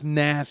ham. It was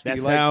nasty. That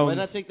like, sounds. Why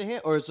not take the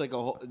ham? Or it's like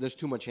there's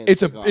too much ham. It's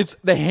to take off? it's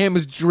the ham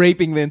is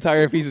draping the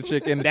entire piece of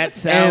chicken.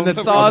 That and the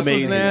sounds sauce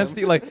amazing. was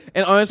nasty. Like,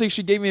 and honestly,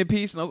 she gave me a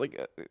piece, and I was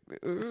like,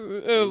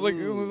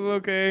 it was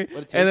okay. What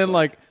it tastes And then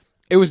like,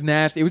 it was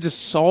nasty. It was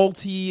just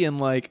salty and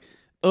like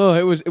Oh,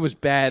 it was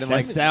bad. And That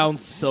like,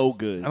 sounds so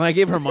good. and I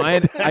gave her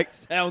mine. That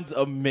sounds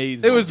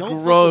amazing. It was Don't fuck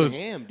with gross.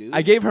 ham, dude.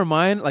 I gave her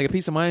mine, like a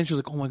piece of mine. And she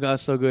was like, "Oh my god,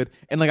 it's so good."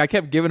 And like I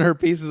kept giving her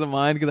pieces of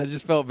mine because I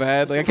just felt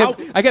bad. Like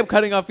I kept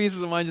cutting off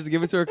pieces of mine just to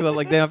give it to her because I was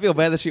like, "Damn, I feel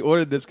bad that she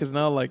ordered this." Because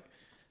now like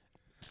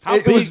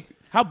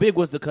How big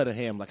was the cut of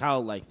ham? Like how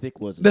like thick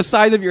was it? the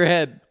size of your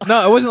head.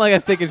 No, it wasn't like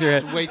as thick as your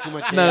head. Way too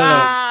much. No,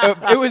 ham.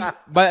 no. It was,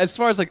 but as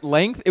far as like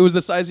length, it was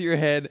the size of your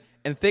head,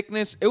 and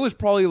thickness, it was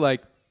probably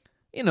like,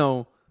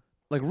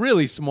 like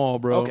really small,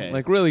 bro. Okay.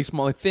 Like really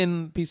small, like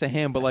thin piece of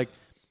ham, but like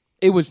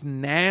it was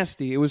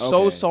nasty. It was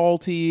so Okay.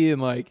 salty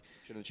and like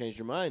Should have changed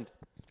your mind.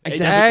 that's what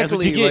you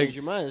exactly. get. Like, Change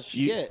your mind. That's what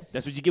you get.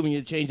 That's what you get when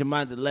you change your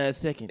mind at the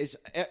last second. It's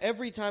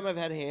every time I've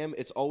had ham,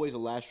 it's always a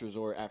last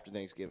resort after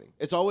Thanksgiving.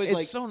 It's always It's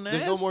like so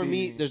there's no more nasty.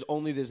 meat. There's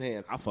only this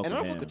ham. I fuck and I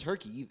with don't fuck ham. with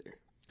turkey either.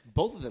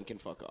 Both of them can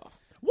fuck off.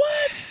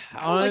 What?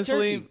 I don't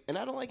honestly, like turkey, and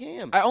I don't like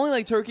ham. I only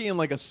like turkey and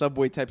like a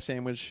Subway type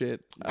sandwich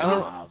shit.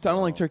 I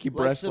don't like turkey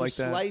breast some like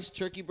that. sliced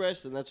turkey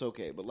breast, and that's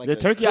okay. But like The a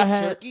turkey I cooked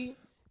had- turkey,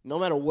 no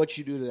matter what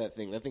you do to that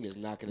thing is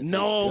not going to taste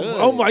No. good.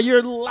 Oh my, you're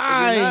If you're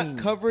lying. not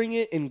covering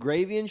it in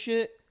gravy and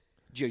shit,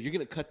 Joe, you're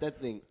gonna cut that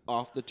thing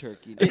off the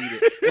turkey and eat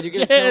it, and you're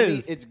gonna tell me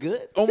Yes. it's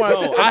good. Oh my!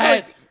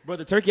 Bro, bro,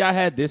 the turkey I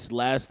had this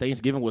last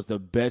Thanksgiving was the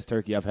best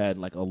turkey I've had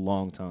in like a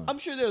long time. I'm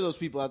sure there are those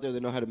people out there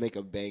that know how to make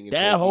a banging.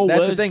 That turkey. whole-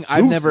 That's the was thing. juicy.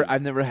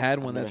 I've never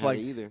had one never that's had like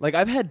it either. like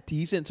I've had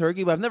decent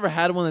turkey, but I've never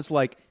had one that's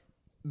like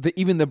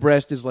even the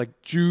breast is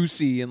like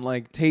juicy and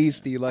like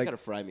tasty. I Like gotta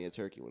fry me a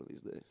turkey one of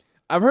these days.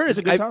 I've heard it's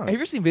a good time. have you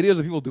ever seen videos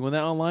of people doing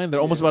that online? They're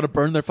almost about to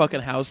burn their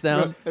fucking house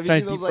down Have you trying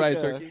seen to deep those, fry like,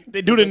 a turkey.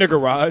 They do it in their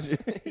garage.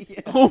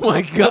 Oh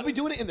my They'll god! be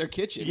doing it in their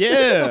kitchen.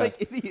 Yeah. like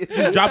idiots.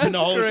 Just dropping the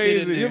whole shit in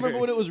crazy. there. You remember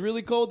when it was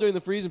really cold during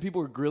the freeze and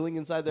people were grilling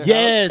inside their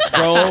Yes,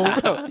 bro.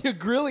 house? You're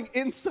grilling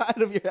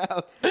inside of your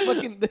house.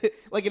 Fucking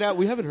like an hour.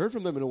 We haven't heard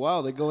from them in a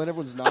while. They go in,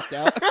 everyone's knocked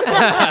out.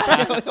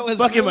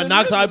 Fucking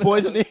monoxide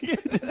poisoning.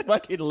 Just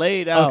fucking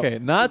laid out. Okay,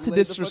 not to Lay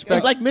the fuck disrespect,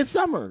 It's like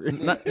midsummer.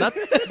 not what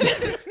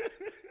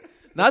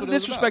to it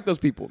was disrespect about. those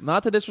people,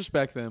 not to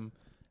disrespect them.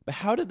 But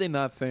how did they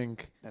not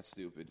think? That's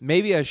stupid.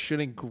 Maybe I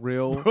shouldn't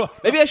grill.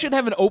 Maybe I should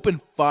have an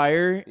open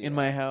fire in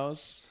my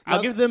house.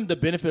 I'll give them the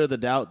benefit of the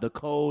doubt. The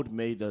cold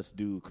made us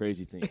do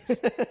crazy things.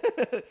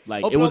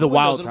 Like Open it was all a the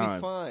wild windows, time.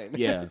 It'll be fine.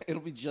 Yeah.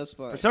 It'll be just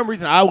fine. For some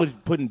reason, I was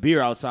putting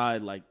beer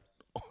outside, like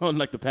on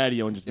like the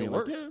patio, and just being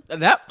like, works.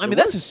 yeah.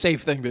 That's a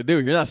safe thing to do.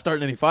 You're not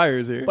starting any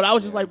fires here. But I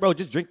was just like, bro,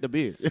 just drink the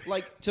beer.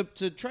 Like to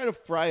try to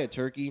fry a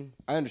turkey,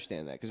 I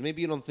understand that because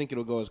maybe you don't think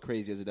it'll go as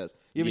crazy as it does.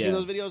 You ever Yeah. seen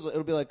those videos?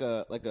 It'll be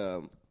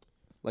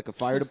like a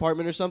fire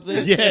department or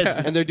something.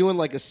 Yes. and they're doing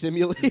like a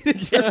simulated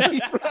turkey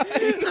fry.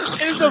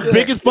 It's the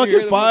biggest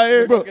fucking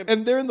fire. Bro,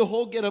 and they're in the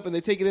whole getup, and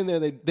they take it in there.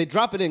 They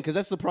drop it in because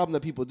that's the problem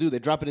that people do. They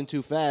drop it in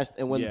too fast,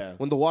 and when Yeah.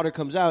 the water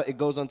comes out, it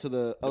goes onto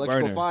the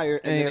electrical burner. fire,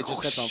 and then And it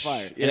just sets on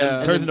fire.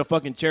 Yeah, it turns into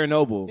fucking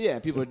Chernobyl. Yeah,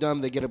 people are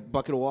dumb. They get a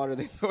bucket of water,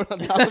 they throw it on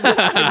top of it,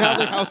 and now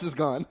their house is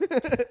gone.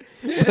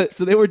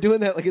 So they were doing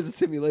that like as a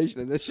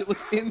simulation, and that shit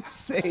looks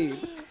insane.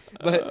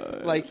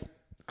 But like,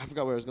 I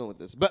forgot where I was going with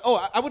this. But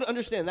I would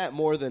understand that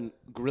more than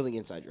grilling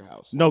inside your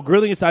house. No,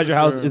 grilling inside your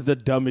house is the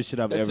dumbest shit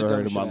I've That's ever the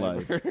heard in my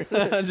dumbest life. shit I've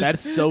ever heard.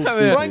 That's so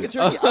Frying a stupid.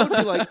 turkey, I would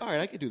be like, all right,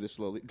 I could do this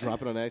slowly.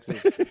 Drop it on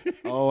accident.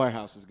 Oh, our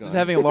house is gone. Just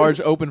having a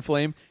large open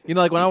flame. You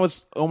know, like when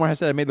Omar had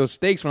said I made those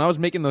steaks. When I was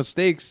making those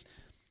steaks,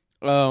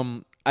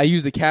 I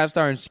used the cast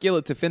iron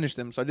skillet to finish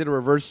them. So I did a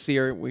reverse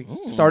sear. We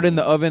started in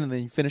the oven and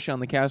then you finish it on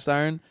the cast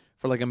iron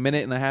for like a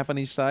minute and a half on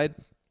each side.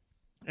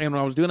 And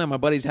when I was doing that at my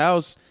buddy's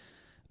house,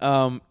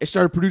 it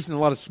started producing a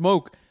lot of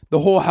smoke. The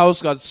whole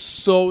house got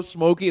so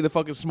smoky. The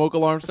fucking smoke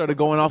alarm started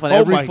going off on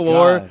every my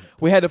floor. God.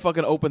 We had to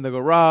fucking open the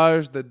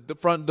garage, the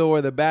front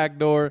door, the back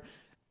door.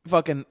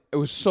 Fucking, it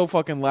was so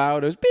fucking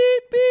loud. It was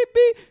beep, beep,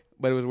 beep.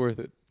 But it was worth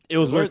it. It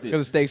was worth Because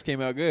the it. steaks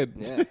came out good.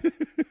 Yeah.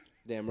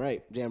 Damn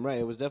right.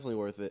 It was definitely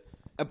worth it.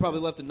 I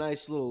probably left a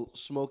nice little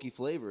smoky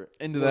flavor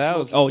Into Little the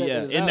house. smoky Oh, scent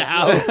yeah, his in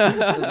the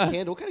There's a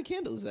candle. What kind of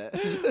candle is that?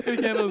 What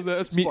candle is that?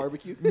 That's meat,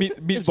 barbecue.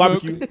 meat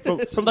smoke.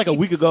 Barbecue from like a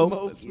week ago.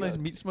 Smoke. That's nice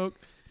meat smoke.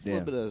 A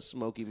little bit of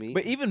smoky meat.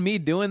 But even me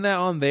doing that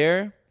on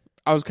there,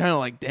 I was kind of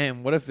like,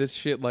 damn, what if this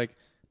shit, like,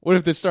 what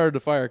if this started a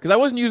fire? Because I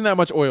wasn't using that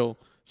much oil.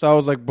 So I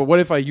was like, but what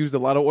if I used a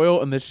lot of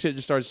oil and this shit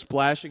just started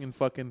splashing and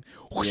fucking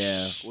whoosh?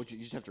 Yeah. You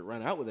just have to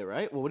run out with it,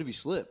 right? Well, what if you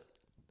slip?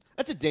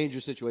 That's a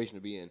dangerous situation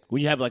to be in.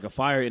 When you have like a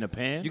fire in a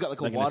pan, You got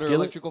like a in water skillet?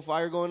 electrical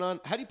fire going on.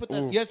 How do you put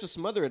that? You have to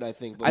smother it, I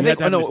think. But I You think have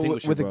to have an no,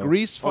 extinguisher, with a bro.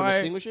 grease Oh, an fire.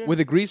 extinguisher? With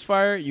a grease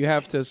fire, you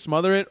have to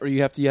smother it, or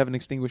you have an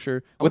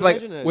extinguisher I with would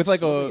like imagine with like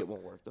smothering a it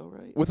won't work though,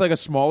 right? with like a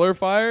smaller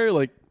fire.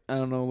 Like I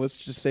don't know. Let's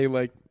just say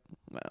like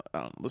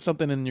I don't know,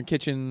 something in your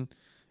kitchen.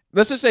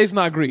 Let's just say it's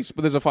not grease,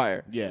 but there's a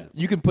fire. Yeah.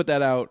 You can put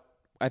that out.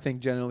 I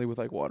think generally with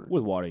like water.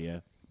 With water,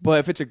 yeah. But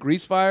if it's a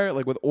grease fire,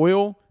 like with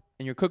oil,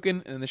 and you're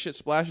cooking, and the shit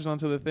splashes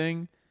onto the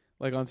thing,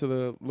 like onto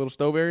the little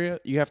stove area,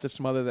 you have to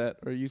smother that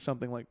or use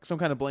something like some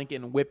kind of blanket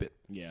and whip it.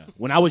 Yeah.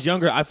 When I was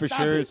younger, I for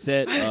sure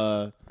set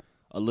a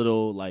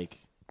little like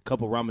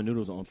couple ramen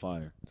noodles on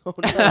fire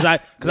because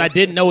I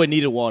didn't know it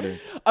needed water,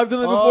 I've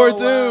done that before wow.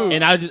 too.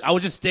 and I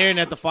was just staring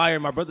at the fire,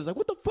 and my brother's like,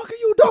 "What the fuck are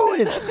you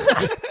doing?"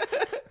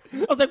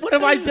 I was like, what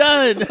have I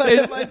done? What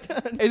have I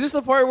done? Is this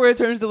the part where it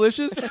turns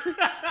delicious?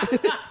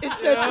 It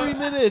said 3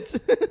 minutes.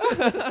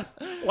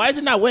 Why is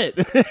it not wet?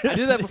 I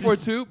did that before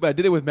too, but I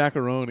did it with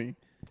macaroni.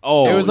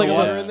 Oh, It was like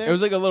water in there? it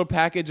was like a little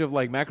package of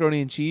like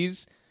macaroni and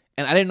cheese,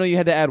 and I didn't know you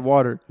had to add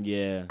water.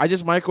 Yeah. I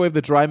just microwaved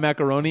the dry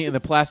macaroni in the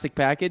plastic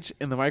package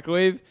in the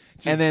microwave,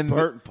 and then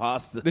burnt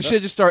pasta. the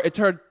shit just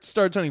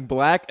started turning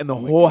black, and the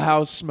whole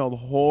house smelled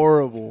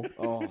horrible.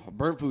 Oh,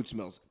 burnt food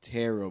smells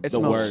terrible. It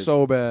smells worst.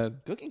 so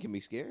bad. Cooking can be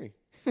scary.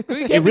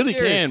 It really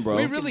can, bro.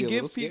 We It can really be a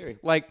give little people scary.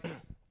 like,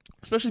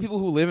 especially people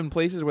who live in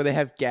places where they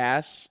have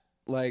gas,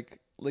 like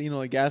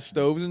gas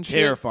stoves and shit.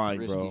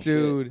 Terrifying, bro. Risky.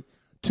 Dude.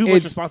 Too much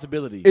It's-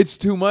 responsibility. It's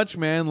too much,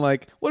 man.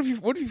 Like, what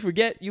if you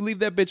forget? You leave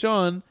that bitch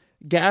on.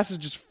 Gas is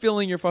just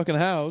filling your fucking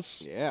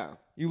house. Yeah,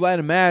 You light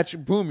a match,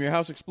 boom, your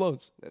house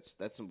explodes,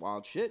 that's some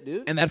wild shit,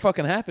 dude. and that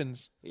fucking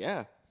happens.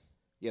 Yeah,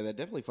 that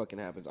definitely fucking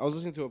happens. I was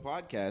listening to a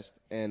podcast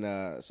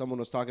and someone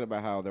was talking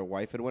about how their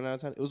wife had went out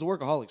of town. It was a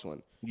Workaholics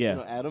one. Yeah. You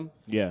know Adam.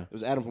 Yeah. It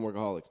was Adam from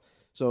Workaholics.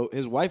 So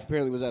his wife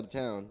apparently was out of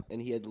town,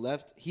 and he had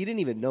left. He didn't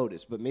even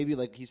notice, but maybe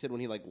like he said when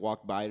he like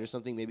walked by it or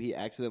something, maybe he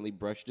accidentally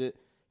brushed it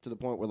to the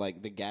point where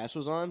like the gas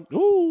was on.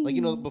 Ooh. Like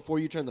before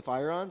you turn the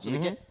fire on, so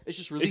it's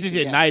just releasing. just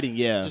gas. igniting,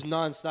 yeah. just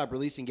nonstop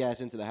releasing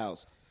gas into the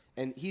house.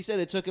 And he said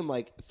it took him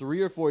like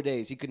 3 or 4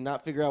 days. He could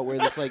not figure out where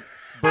this like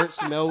burnt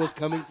smell was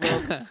coming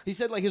from. He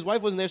said like his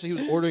wife wasn't there, so he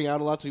was ordering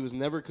out a lot, so he was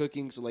never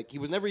cooking. So like he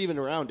was never even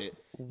around it.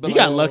 But He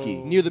got like, lucky.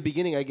 near the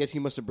beginning. I guess he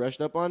must have brushed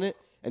up on it.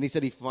 And he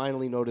said he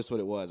finally noticed what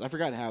it was. I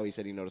forgot how he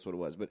said he noticed what it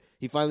was, but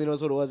he finally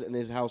noticed what it was, and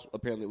his house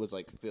apparently was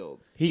like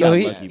filled. He So got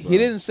he, lucky, bro. he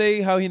didn't say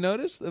how he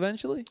noticed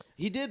eventually.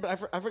 He did,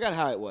 but I forgot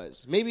how it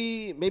was.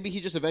 Maybe he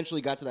just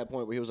eventually got to that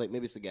point where he was like,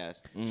 maybe it's the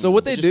gas. So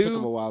what they It just took him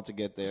a do, while to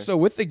get there. so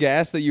with the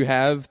gas that you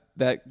have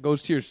that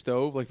goes to your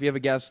stove, like if you have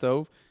a gas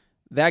stove,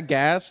 that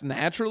gas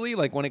naturally,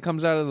 like when it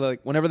comes out of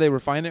whenever they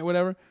refine it,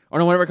 whatever, or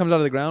no, whenever it comes out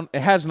of the ground,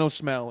 it has no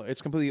smell.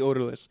 It's completely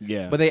odorless.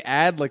 Yeah. But they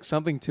add like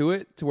something to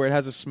it to where it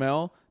has a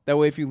smell. That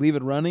way, if you leave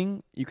it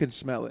running, you can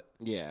smell it.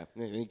 Yeah,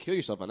 you kill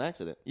yourself on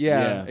accident. Yeah,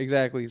 Yeah.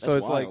 exactly. So That's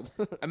it's wild.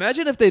 like,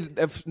 imagine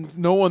if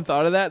no one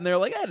thought of that and they're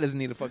like, it doesn't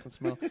need a fucking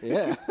smell.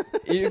 Yeah,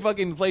 Your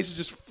fucking place is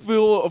just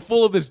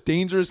full of this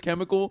dangerous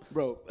chemical.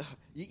 bro,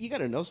 you got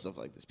to know stuff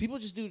like this. People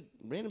just do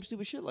random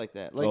stupid shit like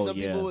that. Like Oh, some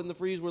yeah. people in the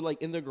freeze were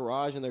like in their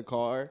garage in their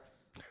car,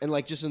 and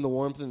like just in the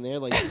warmth in there.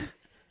 Like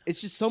it's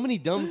just so many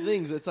dumb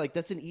things. It's like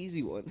that's an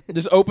easy one.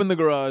 Just open the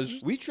garage.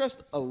 We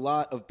trust a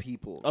lot of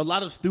people. A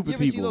lot of You stupid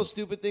ever see people. those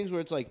stupid things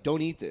where it's like,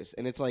 don't eat this,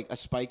 and it's like a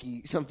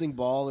spiky something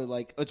ball, or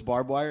like it's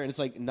barbed wire, and it's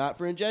like not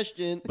for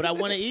ingestion. But I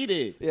want to eat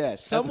it. Yeah,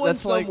 someone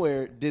that's like-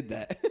 somewhere did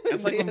that.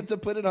 That's like they when- had to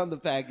put it on the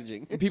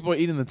packaging. People are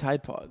eating the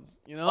Tide Pods.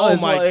 You know? Oh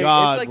It's my like,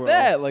 God, it's like bro.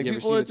 that. Like You ever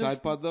people seen are a just.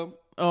 Tide Pod though?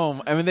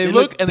 I mean, they They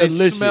look look and they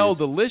delicious. smell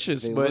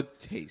delicious, They but look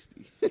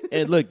tasty.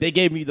 And look, they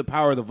gave me the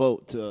power to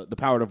vote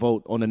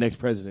on the next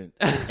president,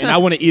 and I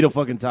want to eat a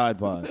fucking Tide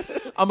Pod.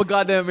 I'm a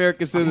goddamn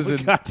American citizen.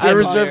 goddamn I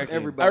reserve American.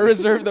 Everybody. I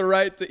reserve the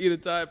right to eat a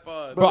Tide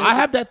Pod. Bro, I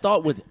have that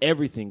thought with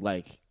everything.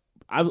 Like,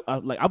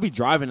 I'll be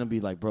driving and be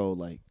like, bro,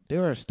 like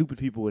there are stupid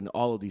people in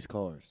all of these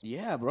cars.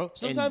 Yeah, bro.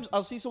 Sometimes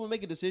I'll see someone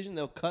make a decision,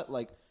 they'll cut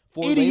like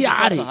 4 lanes across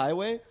Idiotic. the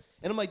highway,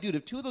 and I'm like, dude,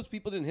 if 2 of those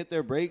people didn't hit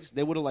their brakes,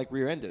 they would have like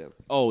rear-ended him.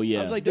 Oh yeah,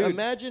 I was like, dude,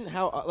 imagine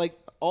how like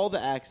all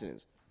the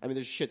accidents. I mean,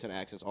 there's a shit ton of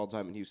accidents all the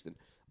time in Houston.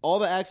 All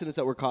the accidents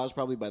that were caused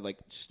probably by like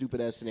stupid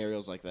ass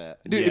scenarios like that.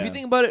 Dude, if Yeah. you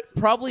think about it,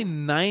 probably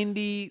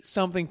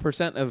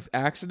 90-something% of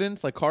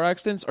accidents, like car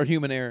accidents, are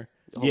human error.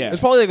 Yeah. There's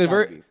probably like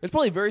Gotta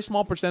be. a very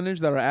small percentage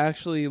that are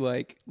actually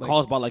like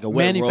caused by like a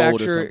wet road or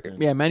manufacturer,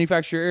 something.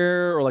 manufacturer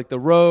error or like the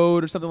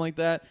road or something like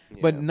that.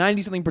 But Yeah.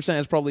 90-something%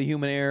 is probably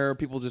human error.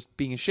 People just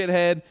being a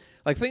shithead.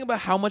 Like think about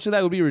how much of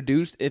that would be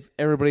reduced if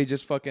everybody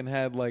just fucking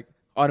had like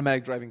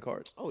automatic driving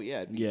cars. Oh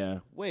yeah, it'd be Yeah.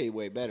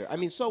 way better. I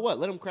mean, so what?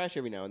 Let them crash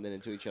every now and then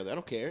into each other. I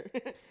don't care.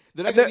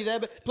 They're not gonna be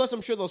that bad. Plus,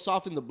 I'm sure they'll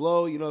soften the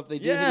blow. You know, if they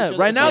did hit Yeah, each other,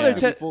 right now it's not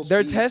they're gonna be full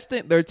they're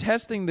speed.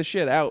 testing the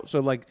shit out. So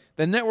like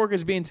the network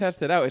is being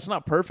tested out. It's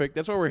not perfect.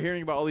 That's why we're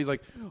hearing about all these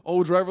like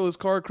driverless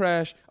car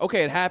crash.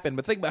 Okay, it happened,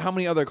 but think about how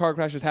many other car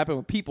crashes happen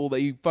with people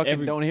that you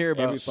fucking don't hear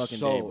about. every fucking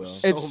so, day, bro.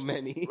 so It's-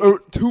 many.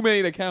 Too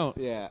many to count.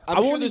 Yeah, I I'm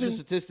sure won't there's a even-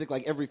 statistic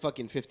like every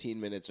fucking 15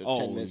 minutes or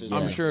 10 minutes. Or yeah.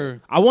 something. I'm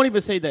sure. I won't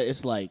even say that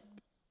it's like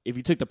if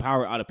you took the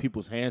power out of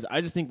people's hands.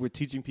 I just think we're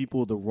teaching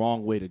people the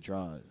wrong way to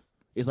drive.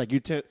 It's like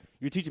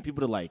you're teaching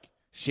people to like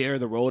share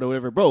the road or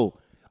whatever, bro.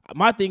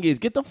 My thing is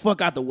get the fuck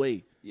out the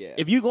way. Yeah.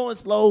 If you're going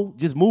slow,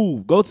 just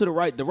move. Go to the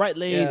right. The right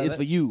lane Yeah, is that-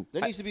 for you.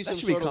 There needs to be that some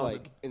should be sort of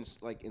common.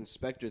 like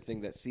inspector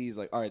thing that sees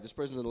like, all right, this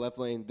person's in the left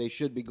lane. They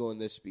should be going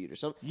this speed or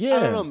something. Yeah. I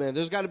don't know, man.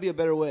 There's got to be a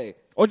better way.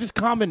 Or just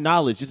common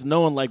knowledge, just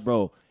knowing like,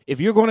 bro, if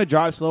you're going to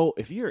drive slow,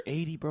 if you're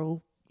 80,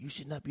 bro, you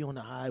should not be on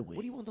the highway.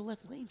 What do you want the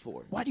left lane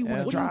for? Why do you want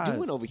to What drive? are you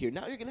doing over here?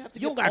 Now you're gonna have to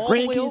You get don't got all the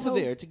way grandkids, over ho?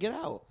 there to get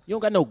out. You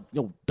don't got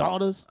no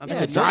daughters.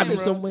 Yeah, driving no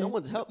somewhere.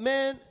 one's help.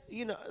 Man,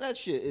 You know, that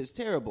shit is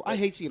terrible. I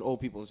hate seeing old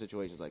people in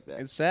situations like that.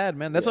 It's sad,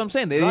 man. That's what I'm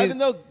saying. They Driving, need,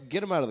 though,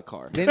 get them out of the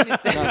car.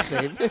 Not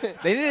safe.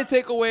 they need to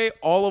take away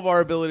all of our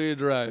ability to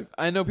drive.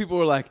 I know people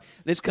were like,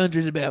 "This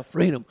country's about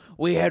freedom.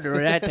 We have the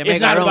right to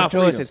make not our own about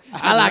freedom. choices."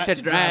 I like right to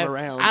to drive drive.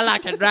 around. I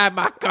like to drive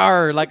my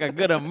car like a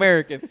good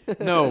American.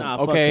 No, Nah,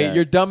 fuck okay, that.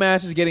 your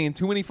dumbass is getting in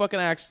too many fucking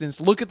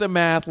accidents. Look at the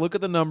math. Look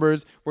at the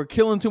numbers. We're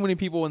killing too many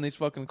people in these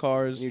fucking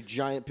cars. Your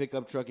giant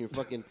pickup truck and your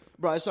fucking...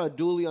 Bro, I saw a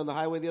dually on the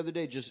highway the other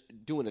day just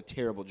doing a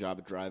terrible job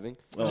of driving.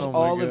 Just Oh my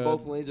all in God.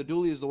 both lanes. A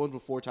dually is the one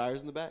with 4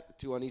 tires in the back,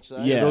 2 on each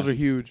side. Yeah. Those are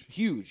huge.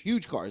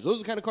 Huge cars. Those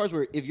are the kind of cars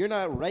where if you're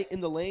not right in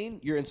the lane,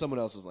 you're in someone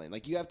else's lane.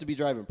 Like, you have to be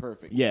driving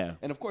perfect. Yeah.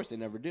 And, of course, they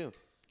never do.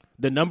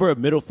 The number of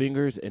middle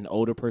fingers an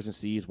older person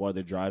sees while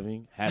they're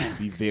driving has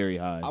to be very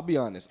high. I'll be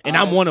honest. And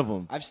I'm one of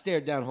them. I've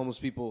stared down homeless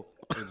people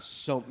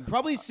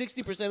probably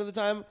 60% of the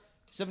time,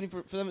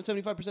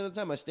 75% of the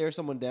time, I stare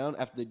someone down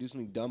after they do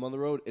something dumb on the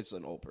road. It's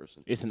an old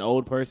person. It's an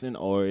old person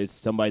or it's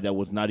somebody that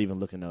was not even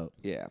looking up.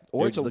 Yeah.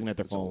 They're it's just looking at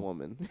their it's phone. a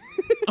woman.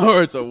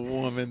 Or it's a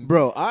woman.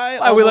 Bro,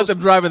 Why we let them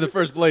drive in the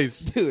first place?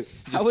 Dude,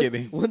 Just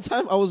kidding. One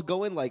time I was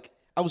going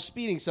I was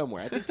speeding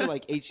somewhere. I think to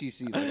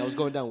HCC. Like I was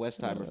going down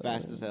Westheimer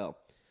fast as hell.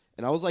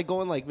 And I was like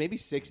going like maybe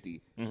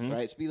 60,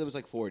 right? Speed limit was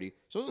like 40.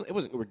 So it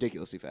wasn't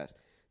ridiculously fast.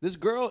 This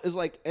girl is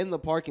like in the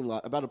parking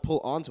lot about to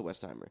pull onto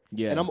Westheimer.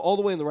 Yeah. And I'm all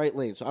the way in the right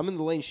lane. So I'm in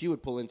the lane she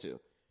would pull into.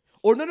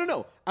 Or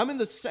no. I'm in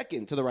the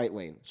second to the right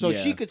lane. So Yeah.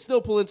 she could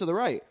still pull into the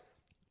right.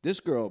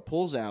 This girl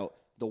pulls out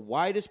the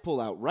widest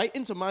pull out right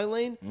into my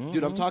lane.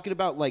 Dude, I'm talking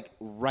about like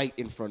right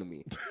in front of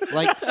me.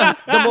 Like the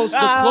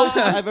closest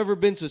I've ever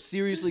been to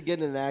seriously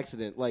getting in an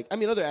accident. Like, I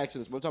mean, other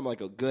accidents, but I'm talking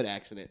about like a good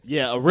accident.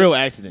 Yeah, a real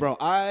accident. Bro,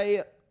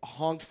 I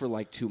honked for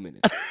like 2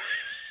 minutes.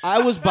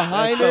 I was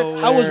behind That's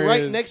her. I was right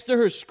hilarious. next to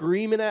her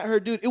screaming at her,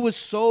 dude. It was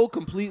so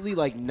completely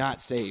like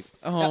not safe.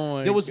 Oh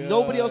my There was God.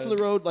 nobody else on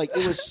the road. Like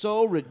it was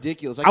so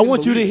ridiculous. I couldn't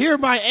want you to believe it. hear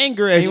my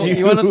anger at you.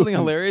 You want to know something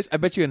hilarious? I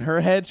bet you in her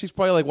head, she's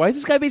probably like, "Why is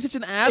this guy being such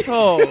an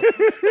asshole?"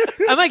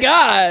 Oh my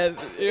God!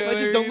 You know If I what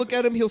just mean? don't look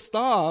at him, he'll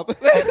stop.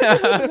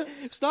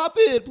 Stop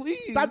it, please.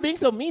 Stop being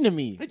so mean to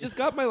me. I just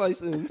got my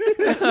license.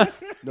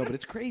 No, but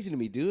it's crazy to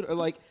me, dude. Or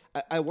like,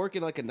 I work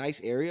in like a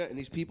nice area, and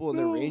these people in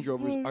their Range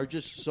Rovers are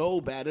just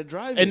so bad at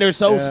driving. And they're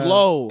so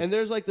slow. And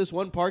there's like this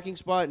one parking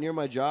spot near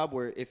my job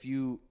where if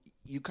you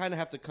kind of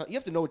have to you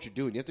have to know what you're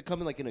doing. You have to come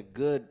in like in a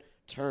good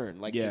turn,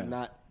 like Yeah. to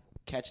not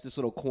catch this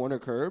little corner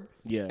curb.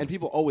 Yeah. And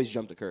people always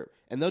jump the curb.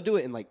 And they'll do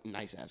it in like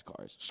nice ass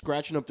cars,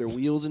 scratching up their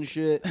wheels and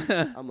shit.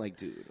 I'm like,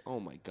 dude, oh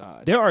my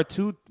God. There are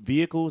 2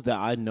 vehicles that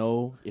I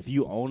know if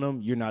you own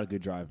them, you're not a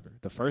good driver.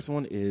 The first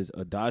one is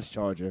a Dodge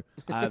Charger.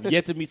 I have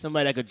yet to meet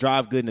somebody that could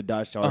drive good in a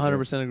Dodge Charger.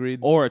 100% agreed.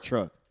 Or a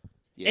truck.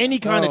 Any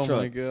kind of Oh truck.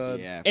 my God!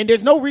 Yeah. And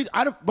there's no reason.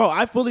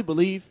 I fully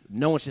believe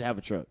no one should have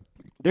a truck.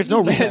 There's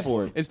no reason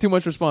for it. It's too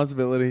much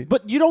responsibility.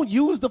 But you don't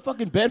use the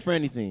fucking bed for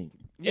anything.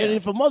 Yeah. And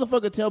if a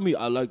motherfucker tell me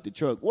I like the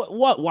truck,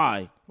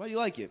 why? Why do you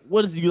like it?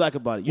 What do you like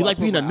about it? You Well, like I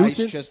put being a my ice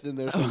nuisance? chest in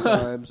there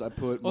sometimes. I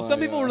put Well, my, some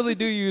people really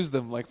do use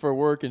them, like for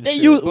work and They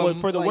shit. use- But, well,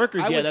 for the like,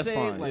 workers, I yeah, would that's say,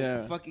 fine. Like,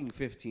 Yeah. fucking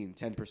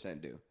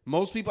 10% do.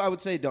 Most people, I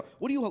would say, don't.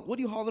 What are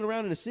you hauling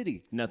around in a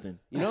city? Nothing.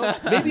 You know,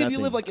 maybe if you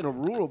Nothing. live like in a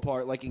rural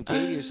part, like in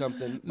Katy or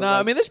something. but, Nah, I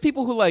like, mean, there's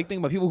people who like think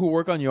about people who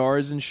work on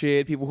yards and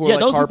shit. People who Yeah, are like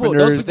those people-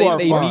 carpenters. those people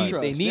they are fine. need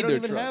trucks. they need don't their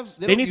even trucks. have.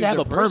 They don't need to use have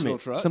their a personal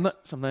permit. Trucks.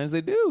 Sometimes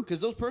they do.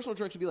 Because those personal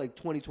trucks would be like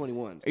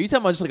 2021s. Are you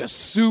talking about just like a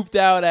souped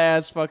out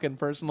ass fucking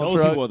personal Those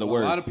truck? people are the A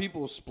worst. lot of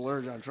people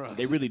splurge on trucks.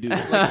 They really do.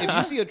 Like, if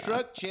you see a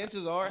truck,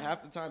 chances are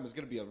half the time it's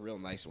going to be a real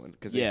nice one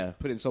because they Yeah.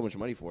 put in so much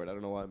money for it. I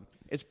don't know why.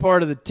 It's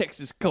part of the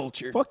Texas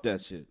culture. Fuck that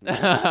shit.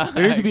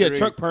 There needs to be a agree.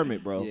 truck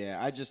permit, bro.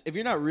 Yeah, if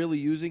you're not really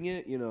using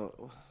it, you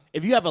know.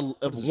 If you have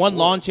this one for?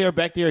 lawn chair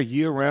back there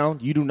year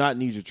round, you do not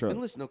need your truck.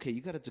 And listen, okay, you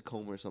got a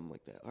Tacoma or something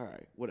like that. All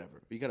right,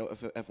 whatever. You got a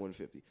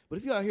F-150. But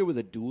if you're out here with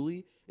a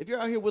dually, if you're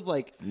out here with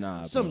like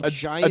Nah, some bro. A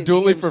giant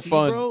dually GMC, for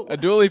fun. bro, A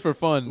dually for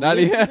fun. Not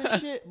lifting even.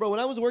 and shit. Bro, when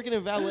I was working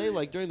in valet,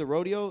 like during the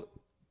rodeo,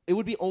 it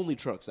would be only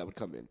trucks that would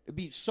come in. It'd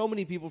be so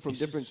many people from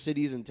different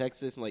cities in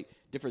Texas and like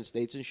different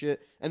states and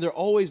shit, and they're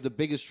always the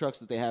biggest trucks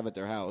that they have at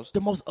their house. The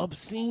most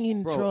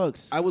obscene Bro,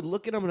 trucks. I would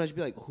look at them and I'd just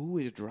be like, "Who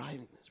is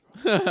driving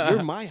this, bro?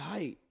 You're my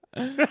height.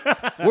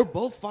 We're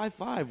both 5'5".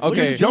 What are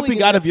Okay. you doing Jumping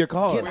in out that- of your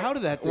car. Get out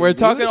of that thing. We're dude.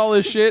 talking all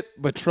this shit,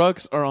 but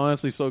trucks are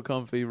honestly so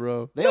comfy,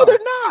 bro. They no, are. they're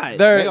not.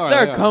 They're They are,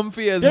 they're they are.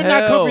 comfy as They're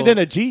hell. not comfier than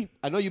a Jeep.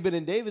 I know you've been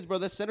in David's, bro.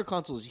 That center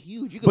console is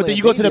huge. You can But lay then a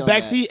you go to baby the on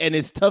back that. seat and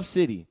it's tough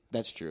city.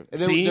 That's true.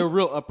 And See? they're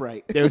real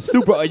upright. They're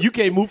super. You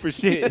can't move for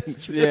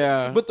shit.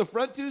 Yeah. But the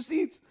front 2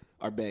 seats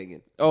are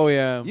banging. Oh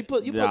yeah. You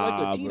put Nah,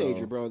 like a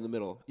teenager, bro. bro, in the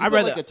middle. I'd You put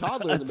rather- like a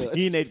toddler in the middle.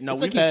 teenage- no,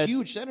 it's we've like had- a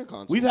huge center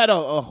console. We've had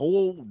a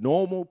whole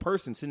normal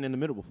person sitting in the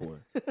middle before,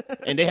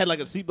 and they had like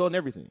a seatbelt and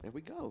everything. There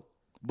we go.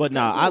 But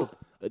kinda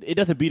it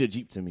doesn't beat a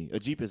Jeep to me. A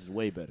Jeep is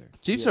way better.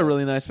 Jeeps are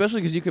really nice, especially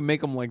because you can make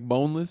them like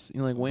boneless.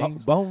 You know, like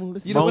wings.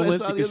 Boneless. You know what I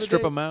boneless. saw You the can other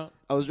strip day? them out.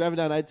 I was driving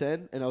down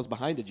I-10 and I was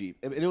behind a Jeep,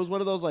 and it was one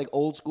of those like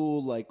old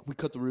school like we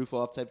cut the roof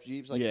off type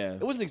Jeeps. Like, Yeah.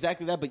 it wasn't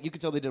exactly that, but you could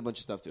tell they did a bunch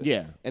of stuff to it.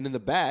 Yeah. And in the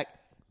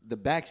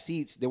back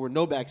seats, there were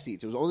no back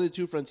seats. It was only the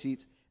 2 front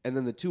seats, and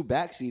then the 2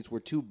 back seats were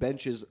 2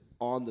 benches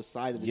on the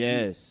side of the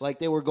Yes. Jeep. Like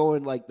they were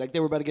going like they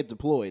were about to get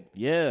deployed.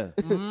 Yeah.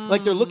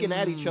 Like they're looking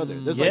at each other.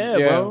 There's Yeah,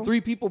 like bro.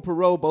 3 people per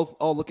row, both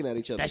all looking at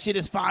each other. That shit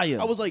is fire.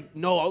 I was like,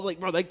 no. I was like,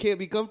 bro, that can't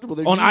be comfortable.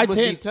 Their On knees must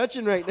be I-10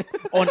 touching right now.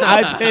 on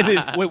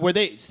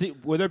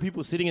I-10 were there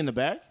people sitting in the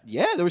back?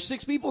 Yeah, there were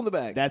 6 people in the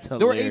back. That's There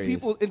were 8 hilarious.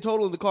 people in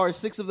total in the car.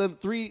 6 of them,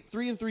 three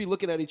and three,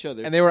 looking at each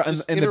other, And they were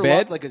Just in the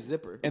interlocked bed? like a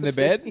zipper. In the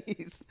bed?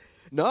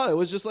 No, it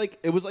was just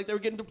like they were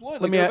getting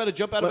deployed. Like me they were a- about to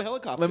jump out of a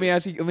helicopter. Let me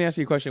ask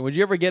you a question. Would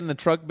you ever get in the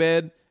truck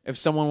bed if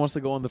someone wants to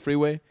go on the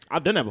freeway?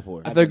 I've done that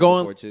before. If they're done that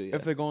going, before, too, yeah.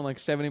 if they're going like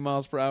 70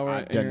 miles per hour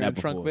I've and you're done in a that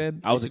trunk before.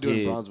 bed, I was I a used to do it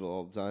in kid. Bronzeville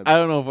all the time. I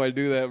don't know if I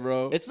do that,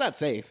 bro. It's not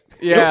safe.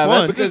 Yeah,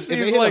 fun. that's Because because if they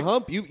seems hit like a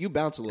hump, you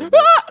bounce a little bit.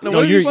 no, No,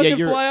 what if you you're- yeah, fucking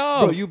you're- fly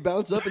off? Bro, you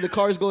bounce up and the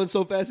car's going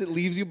so fast it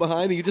leaves you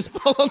behind and you just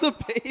fall on the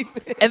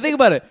pavement. And think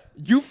about it.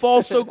 You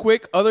fall so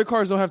quick, other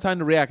cars don't have time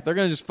to react. They're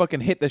gonna just fucking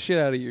hit the shit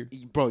out of you.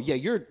 Bro, yeah,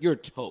 you're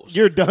toast.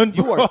 You're done,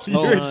 You bro. are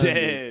You're toast.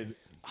 dead.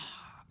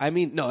 I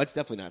mean, no, it's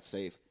definitely not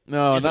safe.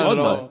 No, It's not fun,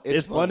 at all. though.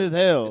 It's fun as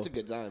hell. It's a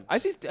good time. I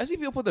see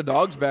people put their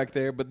dogs back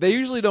there, but they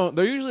usually don't.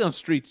 They're usually on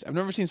streets. I've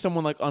never seen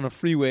someone like on a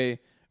freeway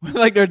with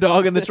like their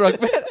dog in the truck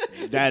bed.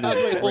 That I was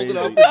is like holding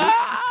crazy.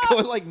 up. It's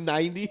going like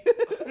 90.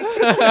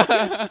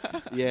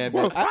 Yeah,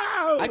 man.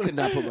 I could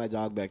not put my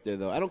dog back there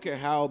though. I don't care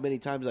how many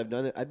times I've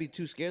done it. I'd be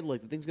too scared.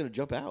 Like the thing's gonna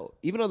jump out,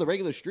 even on the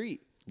regular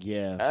street.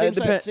 Yeah. Same,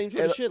 Depen- same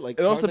sort of shit. Like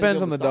it also cars not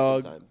depends gonna on be the able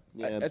to dog. stop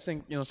in time. Yeah, I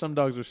think some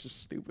dogs are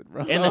just stupid,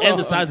 bro. And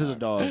the size of the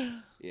dog.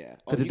 yeah. Because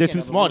Oh, if you they're can't too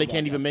have a small, they little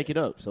can't dog even out make it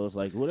up. So it's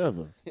like,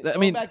 whatever. there. I Throw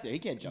mean, him back there. He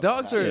can't jump.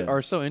 Dogs out.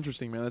 are so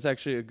interesting, man. That's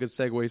actually a good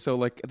segue. So,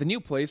 like, at the new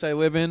place I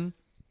live in,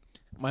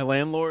 my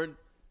landlord,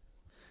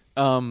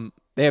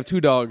 they have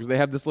 2 dogs. They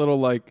have this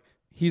little I think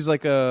he's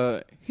like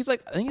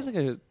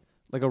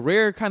a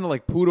rare kind of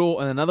like poodle,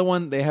 and another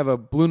one they have a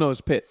blue nose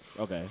pit.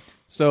 Okay.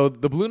 So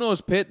the blue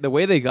nose pit, the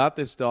way they got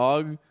this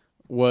dog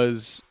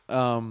was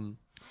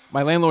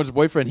my landlord's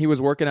boyfriend. He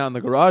was working out in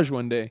the garage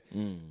one day,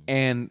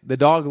 and the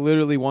dog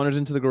literally wanders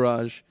into the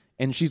garage,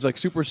 and she's like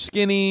super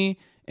skinny,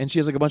 and she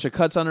has like a bunch of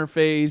cuts on her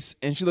face,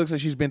 and she looks like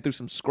she's been through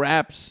some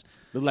scraps.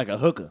 Look like a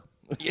hooker.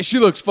 Yeah, she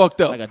looks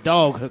fucked up. Like a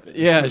dog hooker.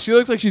 Yeah, she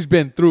looks like she's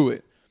been through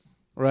it,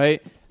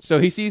 right? So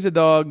he sees the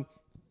dog,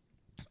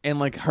 and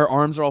like her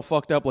arms are all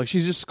fucked up, like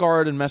she's just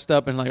scarred and messed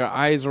up, and like her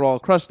eyes are all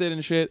crusted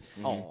and shit.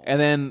 And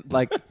then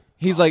like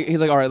he's like,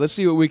 all right, let's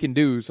see what we can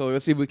do. So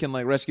let's see if we can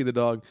like rescue the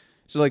dog.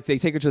 So like they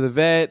take her to the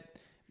vet,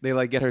 they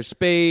like get her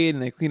spayed,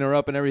 and they clean her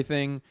up and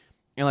everything.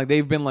 And like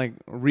they've been like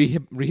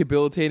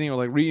rehabilitating or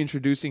like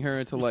reintroducing her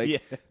into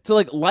like to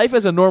like life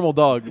as a normal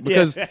dog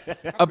because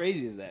How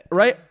crazy is that?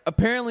 right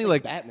apparently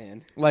like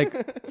Batman.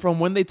 like from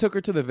when they took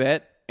her to the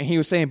vet, and he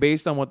was saying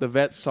based on what the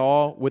vet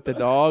saw with the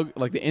dog,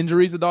 like the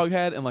injuries the dog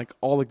had and like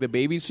all like the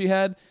babies she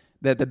had,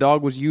 that the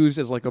dog was used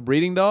as like a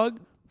breeding dog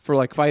for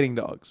like fighting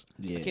dogs,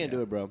 Yeah. I can't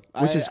do it, bro.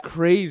 which is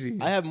crazy.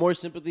 I have more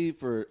sympathy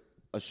for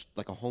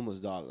like a homeless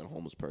dog than a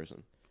homeless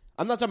person.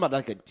 I'm not talking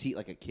about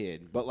like a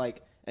kid, but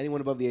like anyone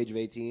above the age of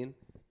 18.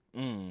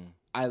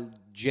 I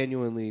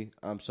genuinely,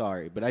 I'm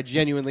sorry, but I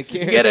genuinely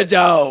care. Get a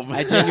job.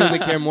 I genuinely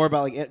care more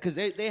about like because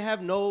they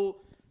have no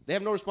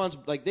response.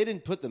 Like they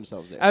didn't put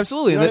themselves there.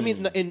 Absolutely. you know what I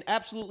mean. In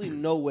absolutely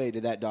no way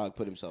did that dog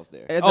put himself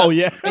there. Oh,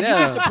 yeah. And you'd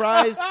be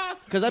surprised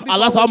because I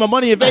lost all my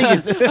money in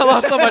Vegas. I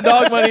lost all my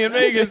dog money in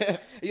Vegas.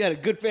 You had a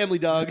good family,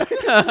 dog. You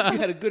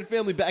had a good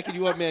family backing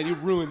you up, man. You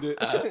ruined it.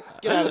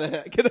 Get out of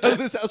that. Get out of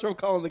this house, or I'm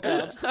calling the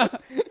cops.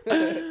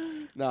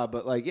 Nah,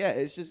 but like, yeah,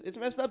 it's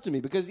messed up to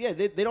me because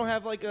they don't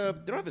have like they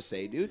don't have a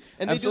say, dude.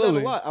 And they do Absolutely.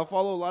 that a lot. I'll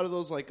follow a lot of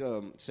those like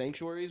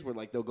sanctuaries where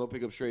like they'll go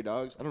pick up stray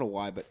dogs. I don't know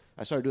why, but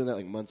I started doing that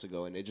like months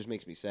ago, and it just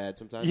makes me sad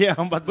sometimes. Yeah,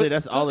 I'm about to say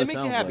that's all it makes you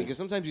sounds happy like. because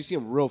sometimes you see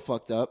them real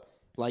fucked up.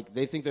 Like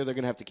they think they're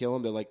gonna have to kill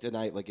him. They're like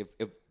tonight. Like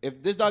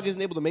if this dog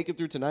isn't able to make it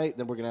through tonight,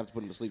 then we're gonna have to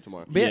put him to sleep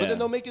tomorrow. Yeah. But then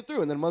they'll make it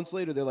through, and then months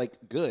later they're like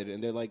good,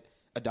 and they're like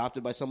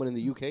adopted by someone in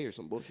the UK or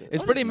some bullshit.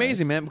 It's pretty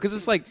amazing, man, because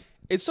it's like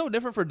it's so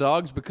different for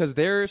dogs because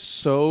they're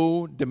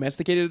so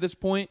domesticated at this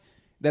point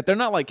that they're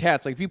not like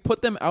cats. Like if you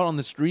put them out on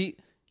the street,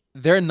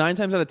 they're 9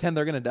 times out of 10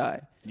 they're gonna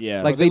die.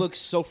 Yeah. like they look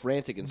so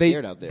frantic and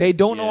scared out there. They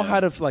don't know Yeah. how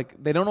to like.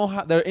 They don't know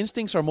how their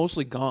instincts are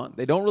mostly gone.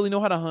 They don't really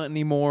know how to hunt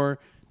anymore.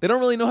 They don't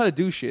really know how to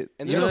do shit.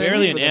 and You there's know no what I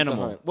barely mean? food an for them to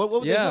animal. hunt. What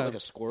would they Yeah. hunt, like a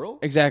squirrel?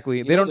 Exactly.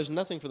 You They know, don't. There's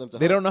nothing for them to.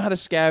 They hunt. don't know how to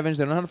scavenge.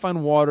 They don't know how to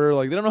find water.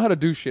 Like they don't know how to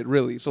do shit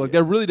really. So like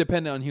they're really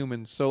dependent on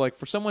humans. So like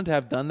for someone to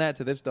have done that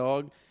to this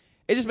dog,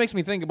 it just makes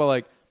me think about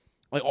like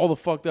all the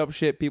fucked up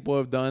shit people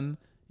have done.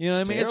 You know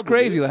what I mean? It's terrible,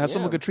 crazy dude. like how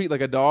someone Yeah. could treat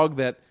like a dog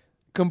that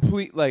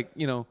complete like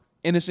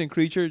innocent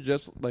creature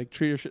just like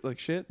treat her shit like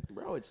shit.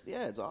 Bro, it's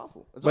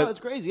awful. But- It's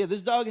crazy. Yeah,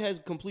 this dog has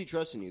complete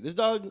trust in you. This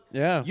dog,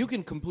 Yeah. you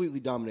can completely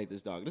dominate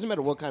this dog. It doesn't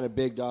matter what kind of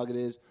big dog it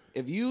is.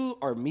 If you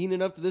are mean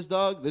enough to this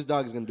dog is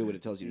going to do what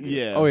it tells you to do.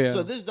 Yeah. Oh yeah.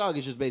 So this dog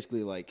is just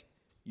basically like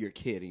your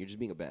kid, and you're just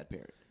being a bad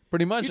parent.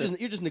 Pretty much.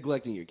 You're just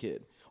neglecting your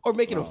kid or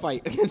making him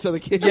fight against other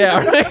kids. yeah.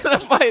 Are they gonna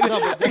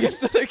fight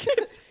against other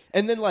kids?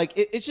 And then like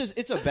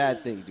it's a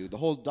bad thing, dude. The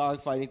whole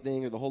dog fighting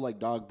thing or the whole like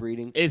dog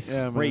breeding. It's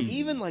Yeah, man. crazy.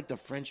 Even like the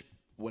French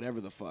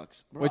whatever the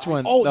fucks. Bro, Which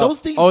one? Oh, The- those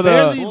things oh, the-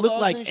 barely look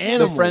Bulldogs like and shit? The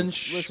animals.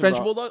 French Listen,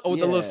 bro. bulldog, with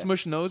the little Yeah.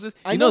 smush noses.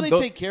 I You know they tho-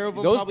 take care of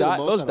them. Those probably die.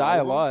 the most Those out of die a all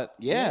of them. lot.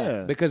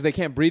 Yeah. Because they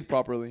can't breathe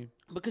properly.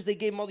 Because they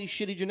gave them all these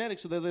shitty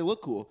genetics so that they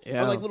look cool.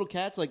 Yeah. Or like little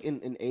cats, like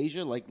in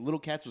Asia, like little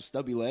cats with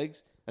stubby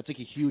legs. That's like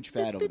a huge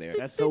fat over there.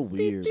 That's so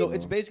weird. So bro.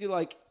 it's basically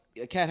like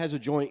a cat has a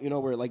joint,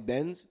 where it like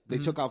bends. They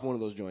Mm-hmm. took off one of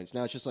those joints.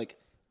 Now it's just like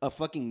a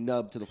fucking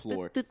nub to the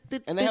floor,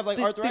 and they have like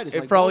arthritis.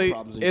 It like probably bone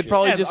problems and it shit.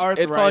 probably Has just it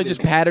probably arthritis.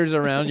 just patters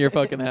around your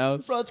fucking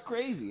house. Bro, it's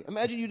crazy.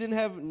 Imagine you didn't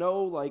have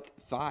no like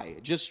thigh,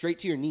 just straight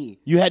to your knee.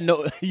 you had no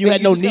Like,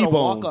 had no just knee gotta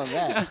bone. Walk on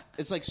that.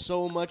 It's like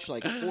so much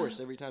like force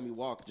every time you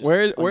walk. Just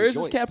Where on where your is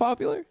this joints. cat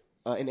popular?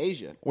 In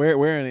Asia.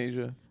 Where in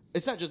Asia?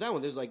 It's not just that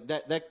one. There's like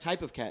that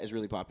type of cat is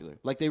really popular.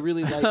 Like they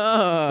really like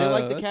they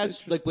like the That's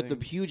cats like with the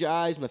interesting. huge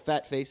eyes and the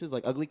fat faces,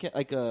 like ugly cat,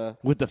 like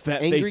With the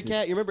fat angry faces.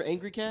 cat. You remember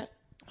angry cat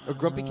or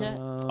grumpy cat?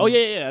 Oh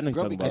yeah. I know you're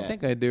Grumpy talking about. I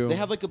think I do. They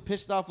have like a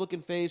pissed off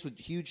looking face with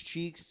huge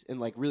cheeks and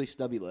like really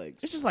stubby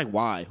legs. It's just like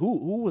why?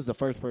 Who was the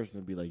first person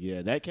to be like,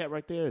 yeah, that cat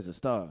right there is a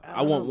star.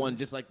 I want one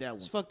just like that one.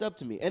 It's fucked up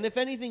to me. And if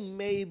anything,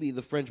 maybe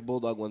the French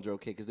bulldog ones are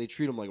okay because they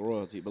treat them like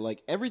royalty. But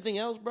like everything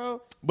else,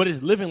 bro. But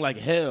it's living like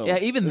hell. yeah,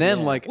 even then,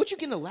 yeah. like What you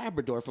getting a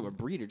Labrador from a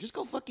breeder? Just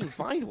go fucking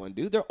find one,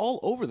 dude. They're all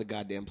over the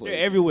goddamn place.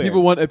 They're everywhere.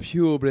 people want a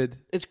purebred.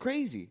 It's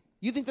crazy.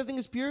 You think that thing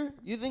is pure?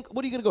 You think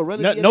what are you gonna go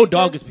run? No- A DNA no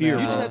dog test? is pure,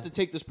 You bro. just have to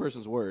take this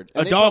person's word. a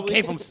And they dog probably-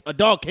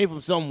 came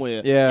from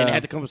somewhere. Yeah. And it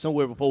had to come from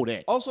somewhere before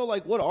that. Also,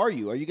 like, what are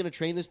you? Are you gonna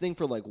train this thing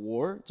for like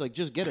war? It's like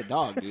just get a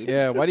dog, dude.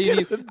 Yeah, why do you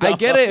need? I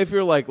get it if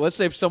you're like, let's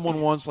say if someone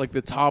wants like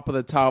the top of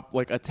the top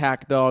like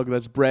attack dog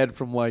that's bred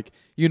from like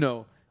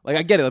like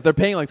I get it. If they're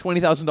paying like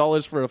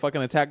 $20,000 for a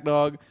fucking attack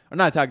dog or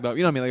not attack dog,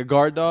 you know what I mean, like a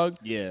guard dog.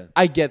 Yeah.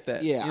 I get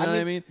that. Yeah, you know what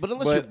I mean. But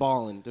unless you're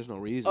balling, there's no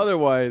reason.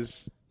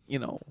 otherwise,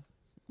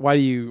 why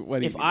do you?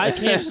 If do I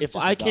can't Just a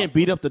can't dog.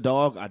 beat up the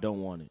dog, I don't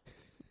want it.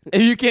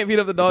 if you can't beat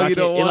up the dog, I you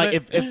don't can't- want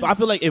like, it. If I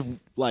feel like if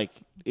like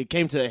it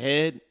came to a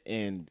head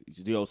and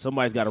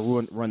somebody's got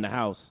to run the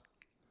house.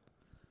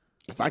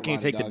 If I think a can't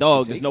lot take of the dogs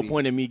dog, can there's take no me.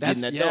 point in me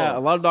That's, getting that yeah, dog. a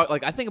lot of dog.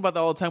 Like I think about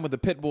that all the time with the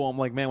pit bull. I'm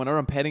like, man, whenever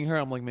I'm petting her,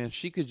 I'm like, man,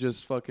 she could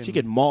just fucking. She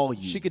could maul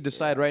you. She could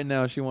decide right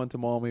now she wants to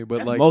maul me, but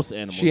That's like most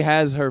animals. she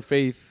has her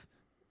faith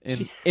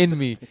in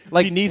me.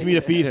 Like she needs me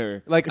to feed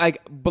her.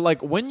 but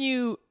like when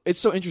you, it's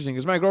so interesting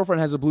because my girlfriend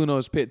has a blue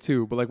nose pit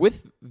too. But like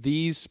with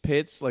these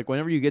pits, like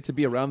whenever you get to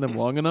be around them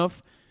long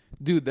enough,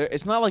 dude,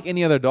 it's not like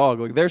any other dog.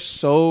 Like they're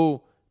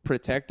so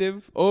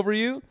protective over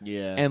you,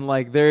 Yeah. and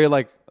like they're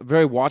like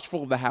very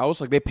watchful of the house.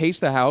 Like they pace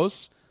the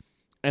house,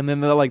 and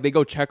then they're like they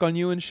go check on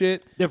you and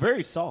shit. They're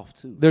very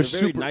soft too. They're very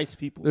super- nice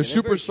people. They're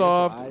super very gentle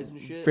soft, eyes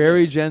and shit.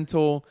 very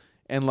gentle,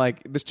 and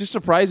like it's just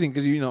surprising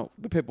because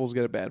the pit bulls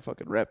get a bad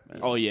fucking rep,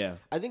 man. Oh yeah.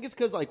 I think it's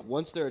because like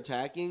once they're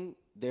attacking,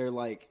 they're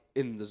like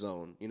in the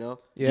zone. You know?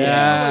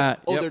 Yeah.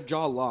 Like, Yep. their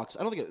jaw locks.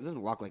 I don't think it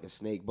doesn't lock like a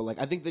snake, but like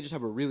I think they just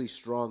have a really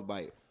strong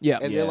bite. Yeah.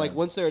 And Yeah. they're like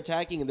once they're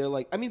attacking, and they're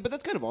like, I mean, but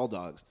that's kind of all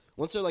dogs.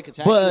 Once they're like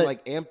attacking, But-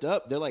 like amped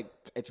up, they're like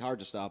it's hard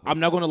to stop 'em. I'm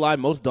not gonna lie.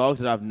 Most dogs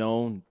that I've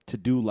known to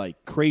do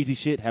like crazy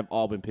shit have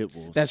all been pit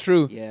bulls. That's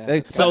true. Yeah, They-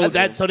 that's so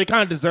kinda so they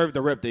kind of deserve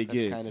the rep they That's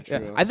get. kind of yeah,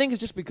 true. I think it's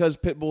just because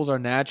pit bulls are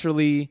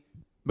naturally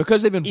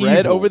because they've been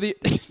bred Evil. over the.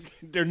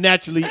 They're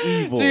naturally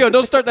evil. Gio,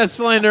 don't start that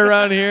slander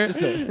around here.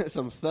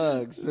 Some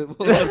thugs.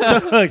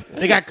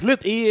 they got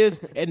clipped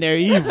ears and they're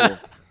evil.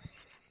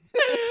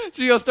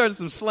 Gio started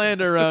some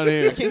slander around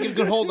here. Can't get a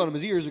good hold on him.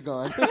 His ears are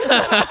gone.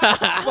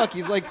 Fuck,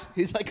 he's like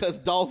a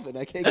dolphin.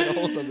 I can't get a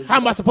hold on this. How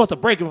am I supposed to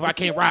break him if I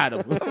can't ride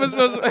him? I'm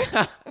supposed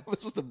to- I'm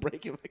supposed to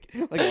break him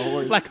like a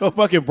horse. like a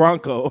fucking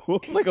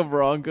bronco. like a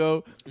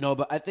bronco. No,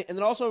 but I think, and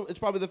then also it's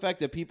probably the fact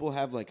that people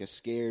have like a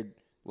scared,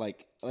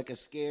 like a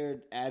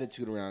scared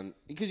attitude around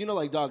because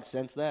like dogs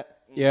sense that.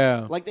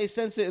 Yeah. Like they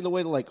sense it in the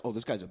way they're like, oh,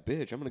 this guy's a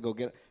bitch. I'm gonna go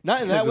get it.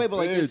 Not in that guy's a way, but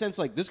like they bitch. sense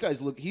like this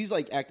guy's he's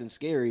like acting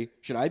scary.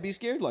 Should I be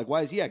scared? Like,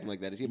 why is he acting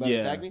like that? Is he about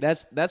Yeah. to attack me?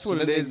 That's so what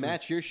then it they is.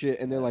 match your shit,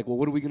 and they're like, well,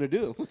 what are we gonna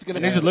do? What's gonna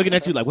And they're just happen? looking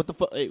at you like, what the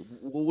fuck? Hey,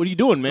 what are you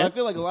doing, So I man?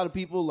 feel like a lot of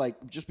people like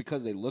just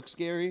because they look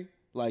scary.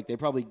 Like they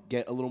probably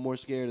get a little more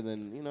scared, and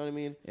then you know what I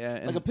mean. Yeah,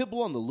 and- like a pit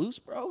bull on the loose,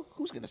 bro.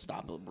 Who's gonna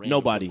stop a random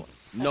Nobody. pit bull?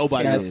 That's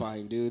Nobody is.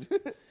 terrifying, dude.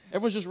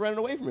 Everyone's just running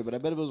away from it. But I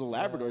bet if it was a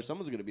Labrador,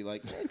 someone's gonna be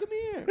like, hey, come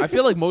here. I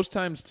feel like most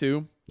times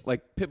too,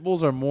 like pit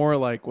bulls are more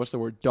like what's the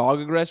word? Dog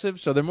aggressive.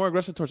 So they're more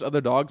aggressive towards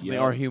other dogs than they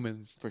Yeah. are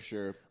humans. For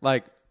sure.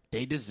 Like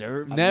They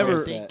deserve the never.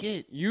 rep they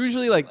get.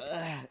 Usually, like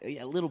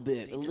Yeah, a little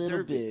bit. A little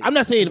deserve it. bit. I'm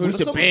not saying we But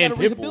should someone's ban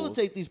gotta pit bulls.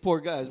 rehabilitate these poor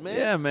guys, man.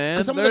 yeah, man.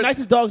 Because some of They're- the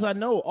nicest dogs I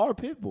know are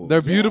pit bulls.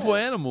 They're beautiful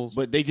animals.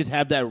 But they just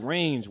have that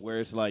range where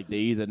it's like they're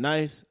either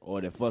nice or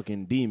they're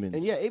fucking demons.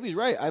 And yeah, AB's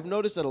right. I've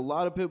noticed that a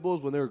lot of pit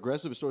bulls, when they're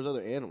aggressive, it's towards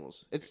other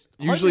animals. It's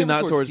hardly Usually ever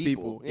not towards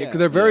people. Yeah,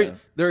 because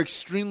they're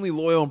extremely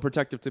loyal and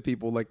protective to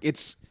people. Like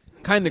it's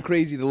kind of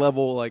crazy the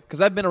level. Like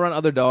because I've been around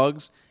other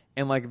dogs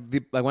and like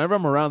whenever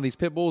I'm around these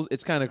pit bulls,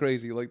 it's kind of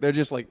crazy. Like they're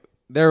just like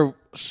they're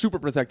super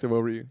protective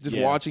over you, just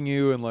Yeah. watching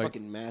you and like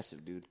fucking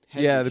massive, dude.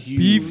 Heads yeah, are the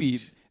huge.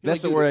 beefy.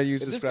 That's the dude, word I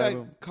use to if this describe guy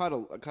him.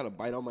 caught a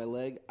bite on my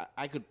leg,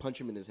 I could punch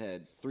him in his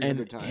head And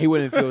 300 times. he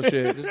wouldn't feel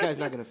shit. This guy's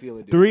not gonna feel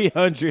it, dude.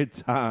 300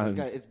 This times.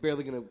 guy, it's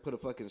barely gonna put a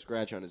fucking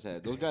scratch on his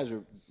head. Those guys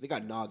they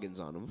got noggins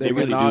on them. They got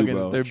really do,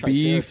 noggins. bro. They're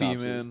beefy,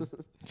 Triceratopses. man.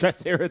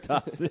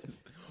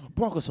 Triceratopses.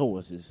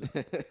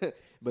 Broncosauruses.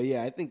 But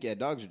yeah, I think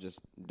dogs are just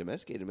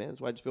domesticated, man.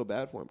 That's why I just feel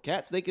bad for them.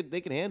 Cats, they can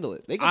handle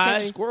it. They can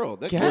catch a squirrel.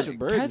 They can catch a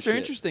bird. Cats and are shit.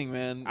 interesting,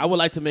 man. I would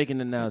like to make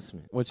an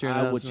announcement. What's your I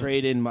would announcement?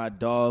 trade in my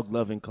dog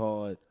loving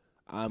card.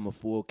 I'm a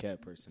full cat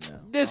person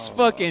now. This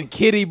fucking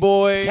kitty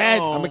boy. Cats-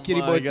 Oh I'm a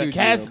kitty my boy God. too.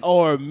 Cats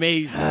are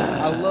amazing.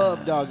 I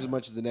love dogs as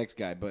much as the next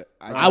guy, but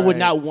I would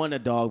not want a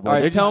dog, bro. All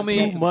right, They're tell just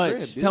me too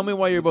much. Tell me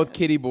why you're both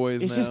kitty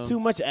boys. It's now. just too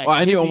much activity. Oh,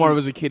 I knew Omar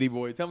was a kitty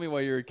boy. Tell me why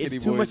you're a kitty boy.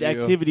 It's too much Gio.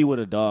 activity with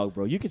a dog,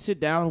 bro. You can sit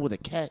down with a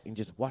cat and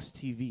just watch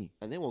TV,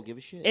 and they won't give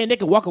a shit. and they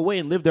can walk away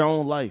and live their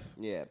own life.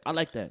 Yeah, I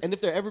like that. and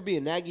if they're ever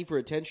being naggy for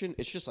attention,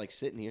 it's just like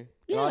sitting here.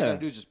 All I Yeah. gotta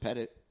do is just pet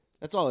it.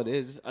 That's all it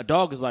is. A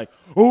dog is like,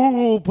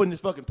 ooh, putting his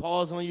fucking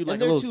paws on you like a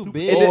they're little too stupid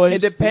big. boy.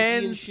 It Sticky and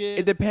depends. shit.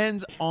 It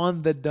depends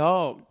on the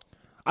dog.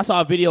 I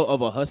saw a video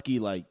of a husky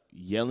like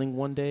yelling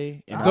one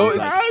day, and I Those, was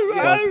like,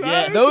 fuck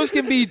yeah. those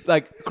can be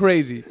like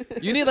crazy.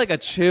 You need like a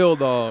chill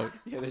dog.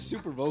 Yeah, they're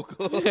super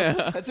vocal. Yeah.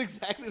 That's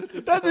exactly what they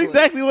That's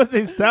exactly what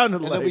they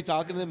sounded And they'll be like.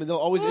 talking to them, and they'll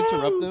always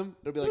interrupt them.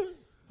 They'll be like,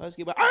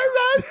 "Husky, but all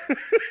right,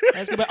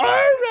 husky, but all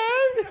right."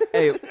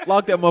 Hey,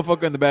 lock that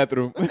motherfucker in the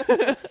bathroom.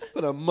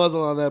 Put a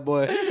muzzle on that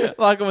boy.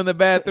 Lock him in the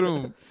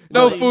bathroom.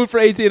 No food for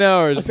 18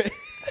 hours.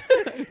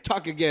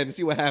 Talk again.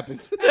 See what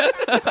happens.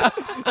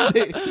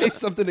 say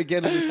something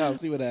again in this house.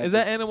 See what happens. Is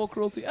that animal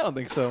cruelty? I don't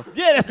think so.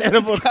 Yeah, that's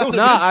animal cruelty.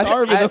 Nah,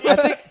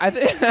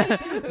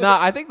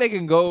 I think they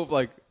can go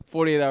like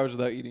 48 hours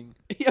without eating.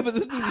 Yeah, but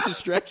this means you should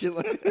stretch it.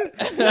 Like,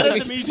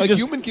 doesn't mean you should a just-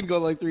 human can go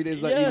like 3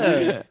 days without Yeah.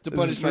 eating. To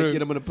punish is my true.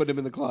 kid, I'm going to put him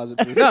in the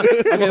closet. For No,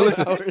 okay, 12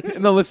 listen. hours.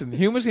 No, listen.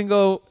 Humans can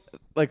go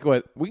like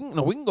what? We can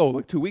go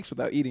like 2 weeks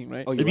without eating,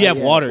 right? Oh, you're If you have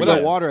water, Without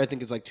yeah. water, I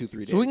think it's like 2-3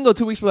 days. So we can go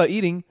 2 weeks without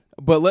eating.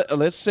 But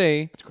let's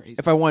say crazy.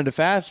 if I wanted to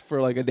fast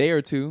for like a day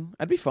or two,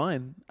 I'd be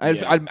fine. I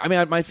mean,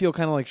 I might feel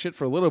kind of like shit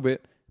for a little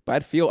bit,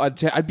 but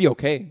I'd be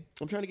okay.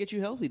 I'm trying to get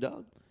you healthy,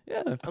 dog.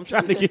 Yeah. I'm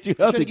trying to get you I'm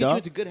trying healthy, to get you dog.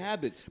 into good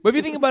habits. But if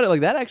you think about it,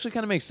 like that actually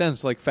kind of makes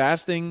sense. Like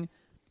fasting,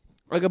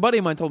 like a buddy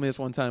of mine told me this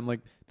one time.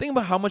 Like think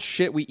about how much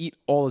shit we eat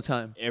all the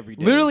time, Every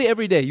day. literally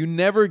every day. You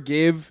never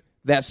give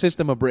that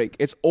system a break.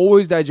 It's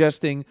always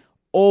digesting,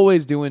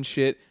 always doing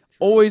shit,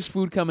 always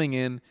food coming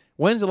in.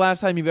 When's the last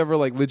time you've ever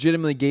like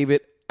legitimately gave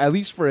it at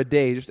least for a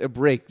day, just a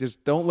break?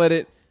 Just don't let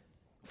it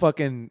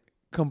fucking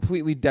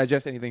completely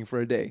digest anything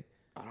for a day.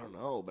 I don't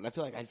know, but I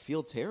feel like I'd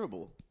feel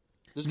terrible.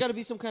 There's got to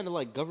be some kind of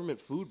like government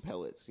food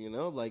pellets, you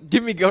know? Like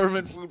Give me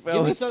government food,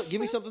 fellas.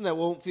 give me something that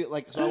won't feel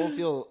like, so I won't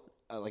feel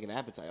like an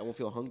appetite. I won't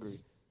feel hungry.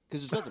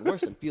 Because there's nothing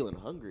worse than feeling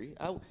hungry.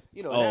 Oh,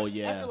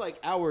 yeah. After like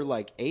hour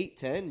like 8,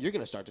 10, you're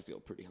gonna start to feel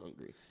pretty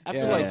hungry. After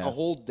Yeah. like Yeah. a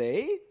whole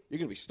day, you're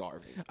gonna be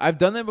starving. I've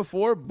done that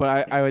before,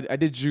 but I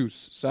did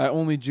juice, so I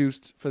only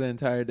juiced for the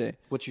entire day.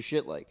 What's your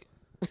shit like?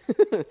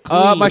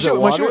 My Is it shit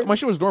water? my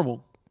shit was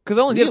normal because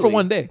I only did it for Really?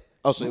 one day.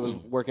 Oh, so it was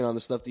working on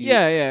the stuff that you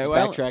Yeah. was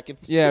well, backtracking.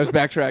 Yeah, it was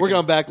backtracking. Working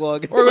on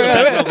backlog. we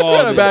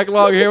got a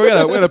backlog here. We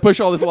gotta push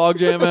all this log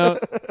jam out.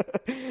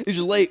 These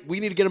are late. We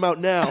need to get them out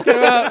now.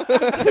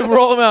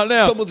 Roll them out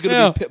now. Someone's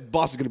gonna be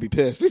boss is gonna be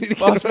pissed. We need to get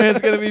Boss 'em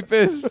man's gonna be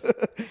pissed.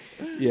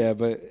 Yeah,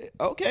 but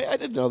okay, I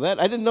didn't know that.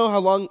 I didn't know how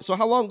long. So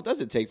how long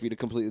does it take for you to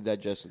completely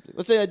digest something?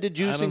 Let's say I did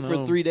juicing for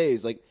know. 3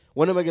 days. Like,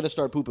 when am I going to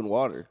start pooping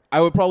water?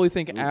 I would probably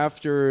think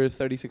after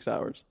 36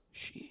 hours.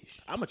 Sheesh.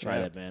 I'm gonna try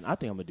that, man. I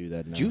think I'm gonna do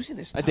that now. Juicing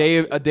is tough.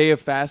 A day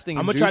of fasting.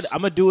 I'm and gonna juice. try.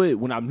 I'm gonna do it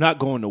when I'm not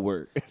going to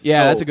work.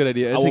 Yeah, So that's a good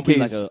idea. I Just in won't be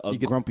case like a you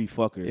get- grumpy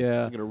fucker.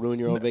 Yeah, You're going to ruin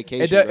your own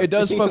vacation. it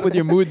does fuck with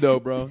your mood though,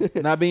 bro.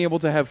 Not being able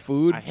to have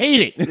food. I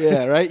hate it.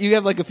 Yeah, right? You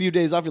have like a few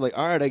days off. You're like,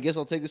 all right, I guess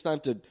I'll take this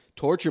time to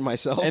torture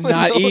myself. And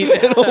not eat.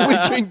 And only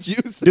drink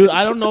juice. Dude,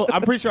 I don't know.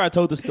 I'm pretty sure I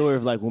told the story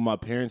of like when my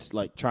parents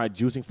like tried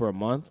juicing for a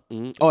month,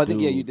 Oh, I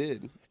think, yeah, Dude. you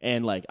did.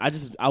 and like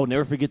I will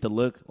never forget the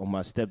look on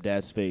my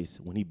stepdad's face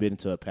when he bit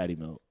into a patty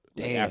melt.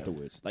 Like, Damn.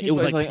 afterwards, like He it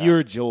was was like like,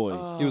 pure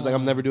joy. He was like,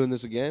 I'm never doing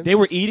this again. They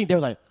were eating. They were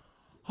like,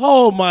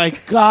 "Oh my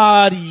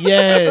god,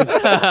 yes!"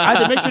 I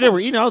had to make sure they were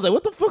eating. I was like,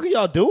 "What the fuck are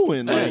y'all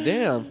doing?" Yeah, Like,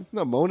 damn. I'm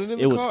not moaning in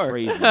the it was car.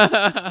 crazy.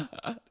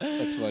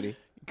 That's funny.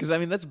 Because I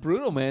mean that's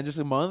brutal, man. Just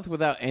a month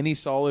without any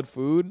solid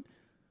food.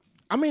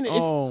 I mean, it's,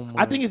 Oh,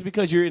 my. I think it's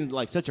because you're in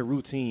like such a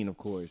routine, of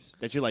course,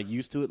 that you're like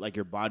used to it. Like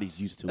your body's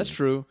used to That's it.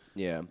 true.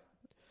 Yeah.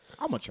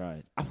 I'm gonna try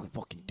it. I'm gonna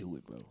fucking do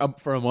it, bro.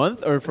 For a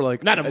month or for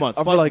like Not a month.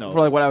 Or for Fuck like no. for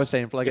like what I was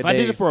saying for like If a I day.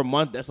 did it for a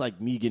month, that's like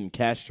me getting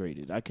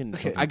castrated. I can.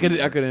 I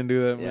couldn't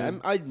do that. Yeah,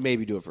 Man. I'd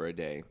maybe do it for a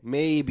day.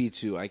 Maybe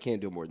 2. I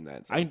can't do more than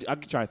that. I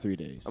could try 3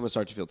 days. I'm gonna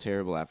start to feel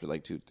terrible after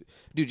like 2.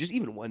 Dude, just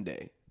even one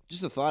day.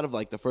 Just the thought of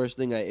like the first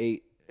thing I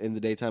ate in the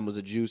daytime was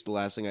a juice. The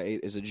last thing I ate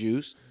is a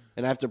juice,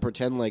 and I have to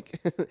pretend like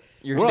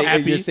You're, we're all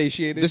happy. you're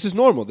satiated. This is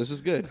normal. This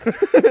is good.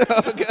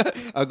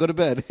 I'll go to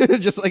bed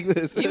just like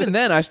this. Even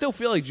then, I still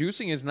feel like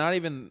juicing is not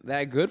even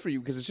that good for you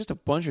because it's just a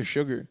bunch of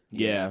sugar.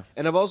 Yeah.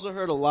 And I've also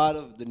heard a lot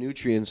of the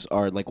nutrients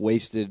are like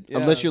wasted Yeah.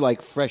 unless you're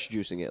like fresh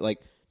juicing it. Like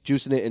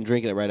juicing it and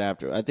drinking it right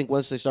after. I think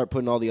once they start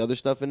putting all the other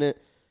stuff in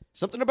it,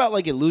 something about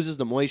like it loses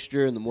the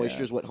moisture, and the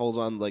moisture is what holds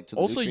on like to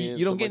the Also, nutrients,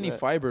 you don't something get any like that.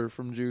 fiber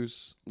from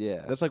juice.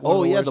 Yeah, That's like one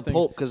of the worst the things.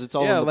 pulp because it's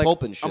all in the like,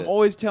 pulp and shit. I'm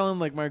always telling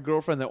like my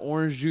girlfriend that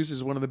orange juice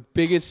is one of the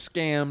biggest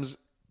scams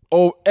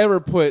ever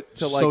put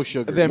to like So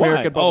sugary. the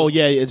American Why? public. Oh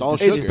yeah, it's all the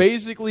sugar. It's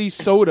basically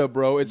soda,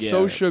 bro. It's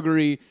so Yeah.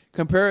 sugary.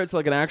 Compare it to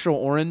like an actual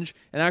orange.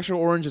 An actual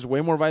orange has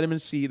way more vitamin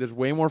C. There's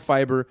way more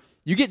fiber.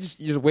 You get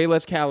just way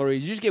less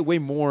calories. You just get way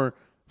more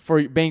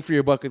for bang for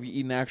your buck if you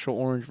eat an actual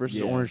orange versus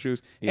Yeah. orange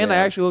juice. And I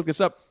Yeah. actually looked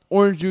this up.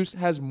 Orange juice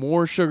has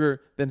more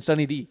sugar than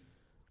Sunny D.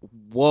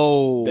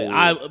 Whoa,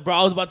 I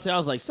was about to say, I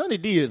was like, Sunny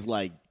D is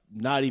like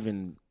not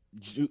even.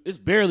 It's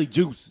barely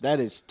juice. that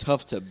is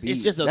tough to beat.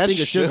 It's just a That's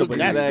thing of sugar, but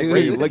that's dude.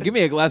 crazy. Like, give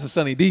me a glass of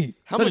Sunny D.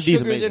 How Sunny much D is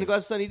sugar is in amazing. a glass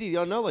of Sunny D?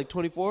 Y'all know, like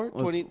 24,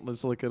 20,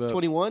 Let's look it up.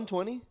 21,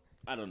 20?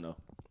 I don't know.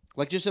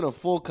 Like just in a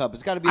full cup.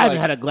 It's got to be. I like,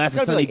 haven't had a glass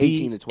it's of gotta be Sunny like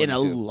 18 D to in a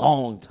 22.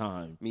 long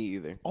time. Me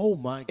either. Oh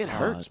my god, It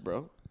hurts,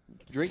 bro.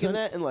 Drinking Sun-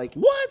 that and like.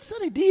 What?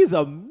 Sunny D is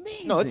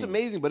amazing. No, it's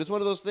amazing, but it's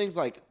one of those things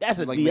like That's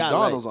a like D I like.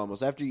 McDonald's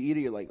almost. After you eat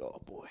it, you're like,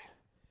 oh boy,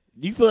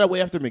 Do you feel that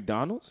way after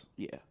McDonald's?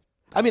 yeah.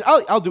 I mean,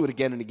 I'll do it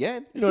again and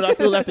again. You know what I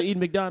feel after eating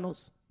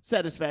McDonald's?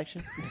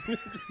 Satisfaction.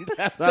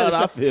 That's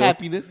how I feel.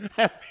 Happiness,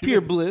 pure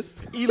bliss,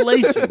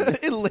 Elation.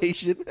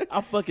 elation.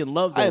 I fucking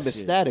love that I am shit.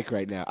 ecstatic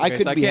right now. I Okay,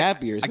 couldn't so be can't-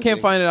 happier. I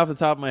can't find it off the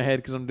top of my head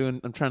because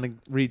I'm trying to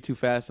read too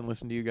fast and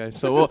listen to you guys.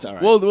 So It's all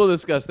right. we'll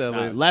discuss that Nah,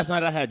 later. last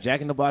night I had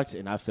Jack in the Box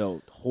and I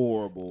felt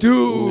horrible.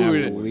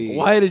 Dude, afterwards.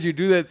 why did you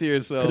do that to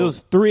yourself? It was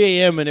 3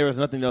 a.m. and there was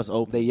nothing else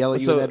open. They yell at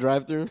you So- in that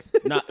drive-through.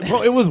 Nah,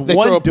 bro, it was They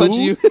one throw a punch at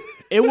dude. you?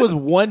 It was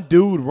one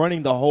dude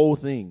running the whole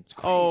thing.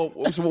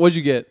 oh, so what'd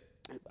you get?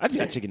 I just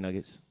got chicken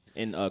nuggets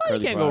and You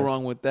curly can't fries. go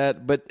wrong with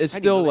that, but it's I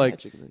didn't still know they like had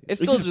chicken nuggets.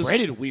 it's It's still just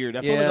breaded weird.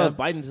 I felt like Yeah. I was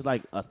biting into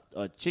like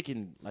a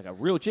chicken, like a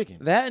real chicken.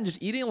 that and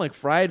just eating like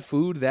fried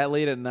food that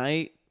late at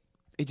night.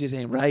 It just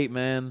ain't right,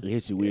 man. It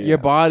hits you weird. Your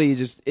body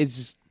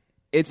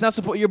it's not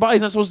supposed. Your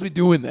body's not supposed to be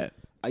doing that.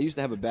 I used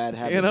to have a bad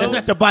habit. You know? That's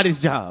not your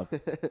body's job.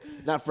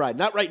 Not fried.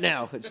 Not right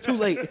now. It's too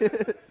late.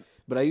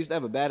 But I used to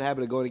have a bad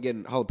habit of going and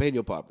getting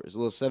jalapeno poppers. A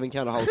little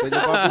 7-count of jalapeno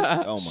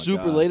poppers. Oh my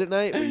super God. late at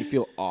night where you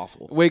feel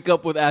awful. Wake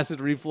up with acid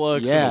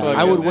reflux. Yeah, and fucking-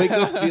 I would wake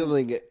up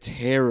feeling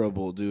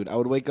terrible, dude. I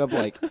would wake up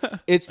like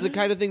it's the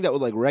kind of thing that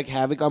would like wreak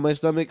havoc on my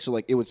stomach. So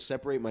like it would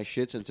separate my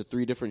shits into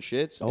 3 different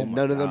shits, and my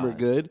none of them are God.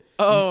 good.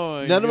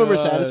 Oh, my None of them are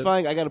God.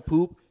 satisfying. I got to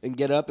poop and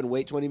get up and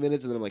wait 20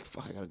 minutes, and then I'm like,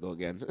 fuck, I gotta go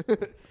again.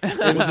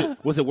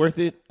 Was it worth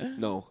it?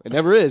 No, it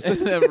never is.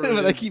 never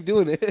But I is. keep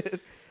doing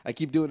it. I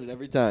keep doing it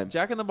every time.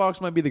 Jack in the Box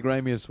might be the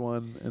grimiest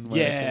one. In my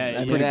Yeah, opinion. it's I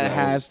mean, pretty that gross.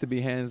 has to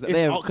be hands down. It's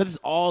They have- all because it's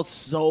all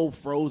so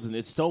frozen.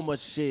 It's so much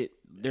shit.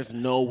 There's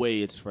no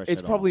way it's fresh. it's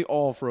at probably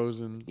all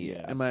frozen.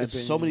 Yeah, in my it's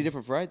opinion. so many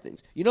different fried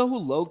things. You know who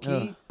low key?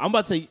 all. I'm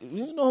about to say,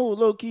 you know,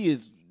 who low key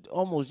is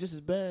almost just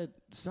as bad.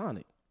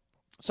 Sonic.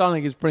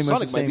 Sonic is pretty much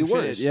Sonic the might same be shit.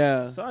 worse.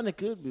 Yeah, Sonic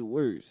could be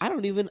worse. I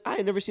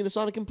ain't never seen a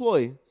Sonic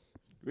employee.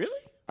 Really?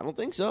 I don't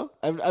think so.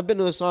 I've been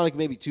to a Sonic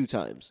maybe 2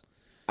 times.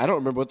 I don't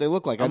remember what they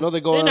look like. I know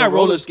they go they're on not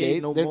roller roller skates.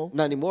 skating no They're more.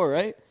 not anymore,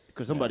 right?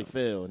 Because somebody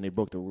fell and they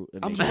broke the roof.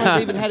 I'm surprised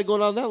they even had it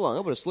going on that long.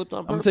 I would have slipped on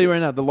I'm purpose. gonna tell you right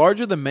now. The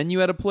larger the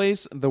menu at a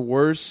place, the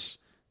worse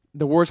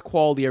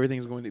quality everything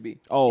is going to be.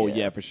 Oh Yeah.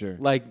 yeah, for sure.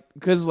 Like,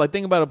 because like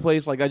think about a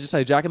place like I just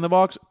said, Jack in the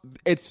Box.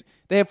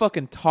 They have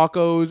fucking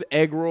tacos,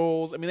 egg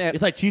rolls. I mean, they have,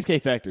 It's like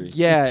Cheesecake Factory.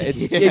 yeah,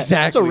 it's Yeah,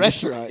 exactly It's a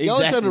restaurant. Y'all are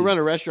trying Exactly. to run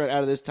a restaurant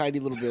out of this tiny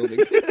little building.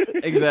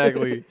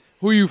 exactly.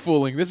 Who are you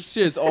fooling? This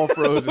shit's all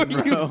frozen,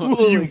 bro.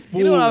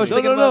 You know what I was no,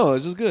 thinking no, about? no.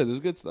 It's just good. It's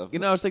good stuff. You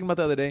know, what I was thinking about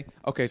the other day.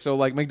 Okay, so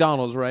like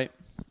McDonald's, right?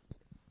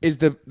 Is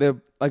the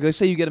like let's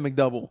say you get a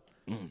McDouble,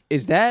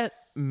 is that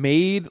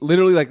made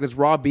literally like this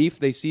raw beef?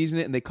 They season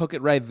it and they cook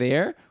it right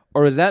there,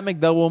 or is that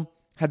McDouble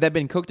had that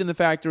been cooked in the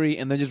factory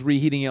and they're just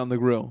reheating it on the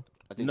grill?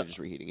 I think they're just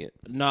reheating it.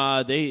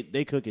 Nah, they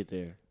cook it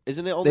there.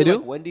 Isn't it only They do?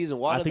 like Wendy's and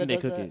Wada I think that they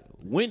does cook that? it.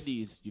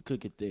 Wendy's, you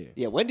cook it there.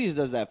 Yeah, Wendy's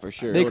does that for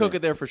sure. They cook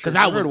it there for sure. Because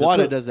I I heard was the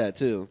Wada cook. does that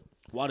too.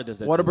 Wada does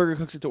that. Whataburger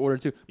cooks it to order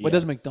too. Yeah. But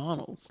does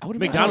McDonald's?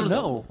 McDonald's,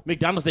 know.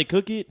 McDonald's, they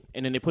cook it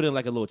and then they put it in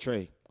like a little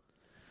tray.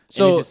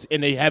 So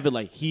and they have it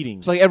like heating.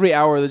 it's like every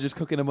hour they're just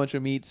cooking a bunch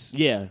of meats.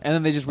 Yeah. And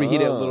then they just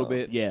reheat it a little Oh.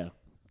 bit. Yeah,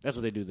 that's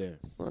what they do there.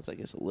 Well, that's I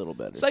guess a little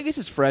better. So I guess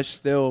it's fresh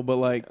still, but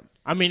like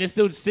I mean, it's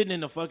still sitting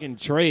in the fucking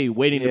tray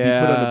waiting to be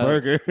put on the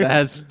burger.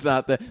 That's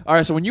not that. All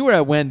right, so when you were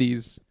at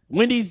Wendy's,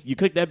 Wendy's, you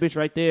cook that bitch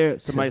right there.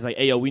 Somebody's like,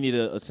 "Hey, yo, we need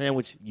a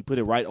sandwich." You put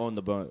it right on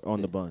the bun. On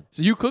the bun.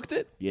 so you cooked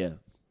it? Yeah.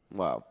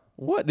 Wow.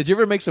 What? Did you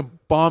ever make some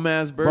bomb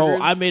ass burgers?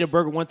 Bro, I made a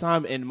burger one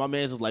time, and my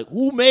man was like,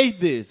 "Who made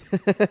this?"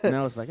 And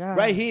I was like,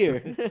 Right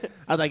here.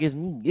 I was like, "It's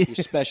me." You're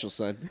special,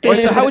 son. Wait,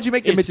 so how would you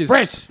make the It's bitches?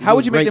 fresh. How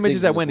would you make Great the things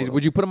bitches in at this Wendy's? world.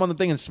 Would you put them on the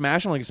thing and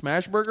smash them like a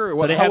smash burger? Or So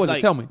what? they How have was like,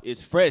 it? Tell me.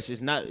 It's fresh.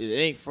 It's not. It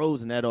ain't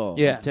frozen at all.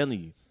 Yeah. I'm telling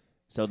you.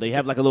 So they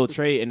have like a little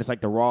tray, and it's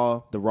like the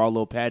raw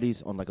little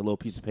patties on like a little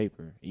piece of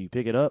paper. And you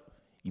pick it up,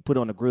 you put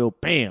it on the grill,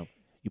 bam.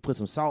 You put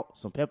some salt,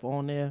 some pepper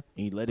on there,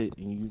 and you let it,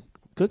 and you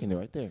cooking it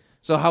right there.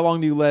 So how long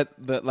do you let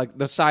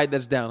the side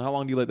that's down? How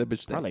long do you let that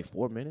bitch stay? Probably like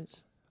 4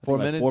 minutes. I 4 think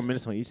like minutes? 4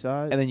 minutes on each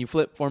side. And then you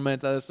flip 4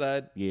 minutes other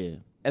side, yeah.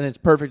 and it's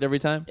perfect every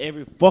time.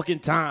 Every fucking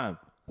time.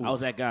 I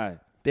was that guy.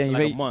 Damn, you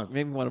like a month.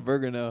 made me want a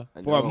burger now.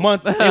 I For a know.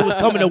 month, it was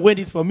coming to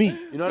Wendy's for me.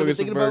 You know what I've Let's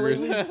go been get thinking some about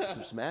burgers. lately?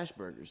 Some smash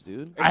burgers,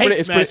 dude. I hate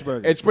it's Smash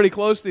Burgers. It's pretty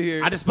close to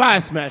here. I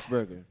despise Smash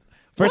Burger.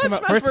 First What? time,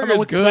 Smash first time I Burger's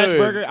went to Smash good.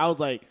 Burger, I was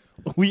like,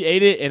 we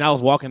ate it, and I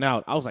was walking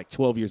out. I was like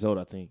 12 years old,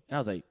 I think, and I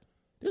was like,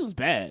 this is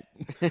bad.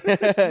 You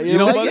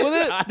don't fuck with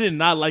it? I did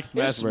not like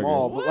They're Smash Burger.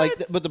 small,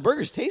 but but the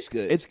burgers taste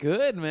good. It's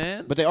good,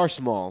 man. but they are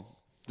small.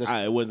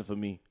 It wasn't for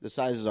me. The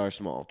sizes are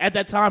small. At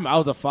that time, I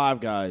was a Five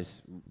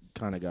Guys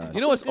kind of guy.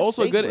 You know what's Good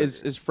also steak good burger.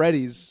 is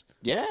Freddy's.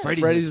 Yeah,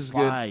 Freddy's is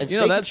good. fire. And You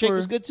know Steak and that's Shake where,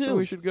 was good, that's where too.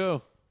 we should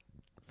go.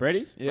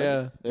 Freddy's?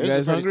 Yeah. there's you guys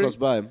a Freddy's hungry? close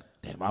by.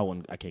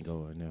 Damn, I can't go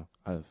right now.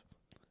 I have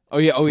Oh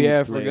yeah. Oh yeah.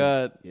 I food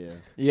forgot. plans. Yeah.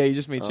 Yeah, you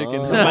just made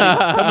chicken.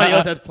 Somebody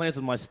else has plans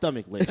with my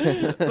stomach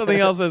later. Something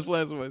else has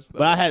plans with my stuff.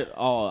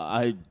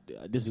 But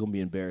this is gonna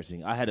be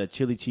embarrassing. I had a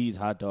chili cheese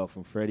hot dog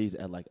from Freddy's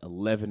at like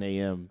 11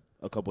 a.m.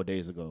 a couple of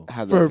days ago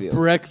How'd for that feel?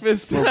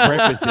 breakfast. for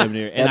breakfast damn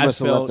near, and That I must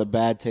have left felt a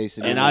bad taste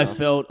in your and I mouth.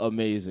 felt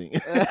amazing.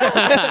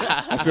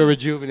 I feel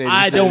rejuvenated.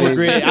 I so don't amazing.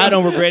 regret. I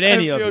don't regret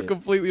any I of feel it.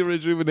 completely I feel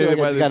rejuvenated like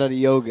I by just got this. out of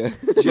yoga.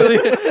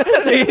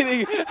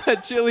 Eating a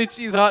chili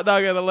cheese hot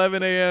dog at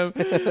 11 a.m.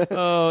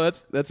 Oh,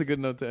 that's a good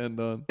note to end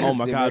on. Oh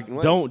my the god! American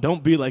way.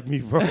 Don't be like me,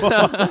 bro. It's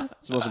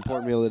the most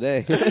important meal of the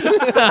day.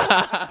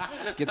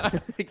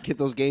 Get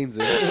those gains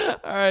in.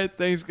 All right,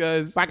 thanks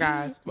guys. Bye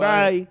guys.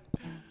 Bye.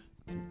 Bye.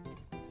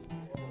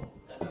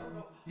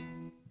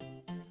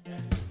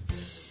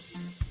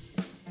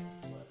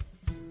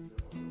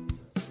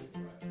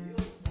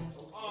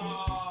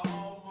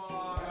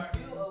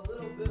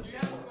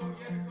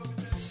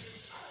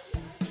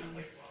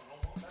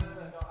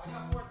 I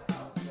got more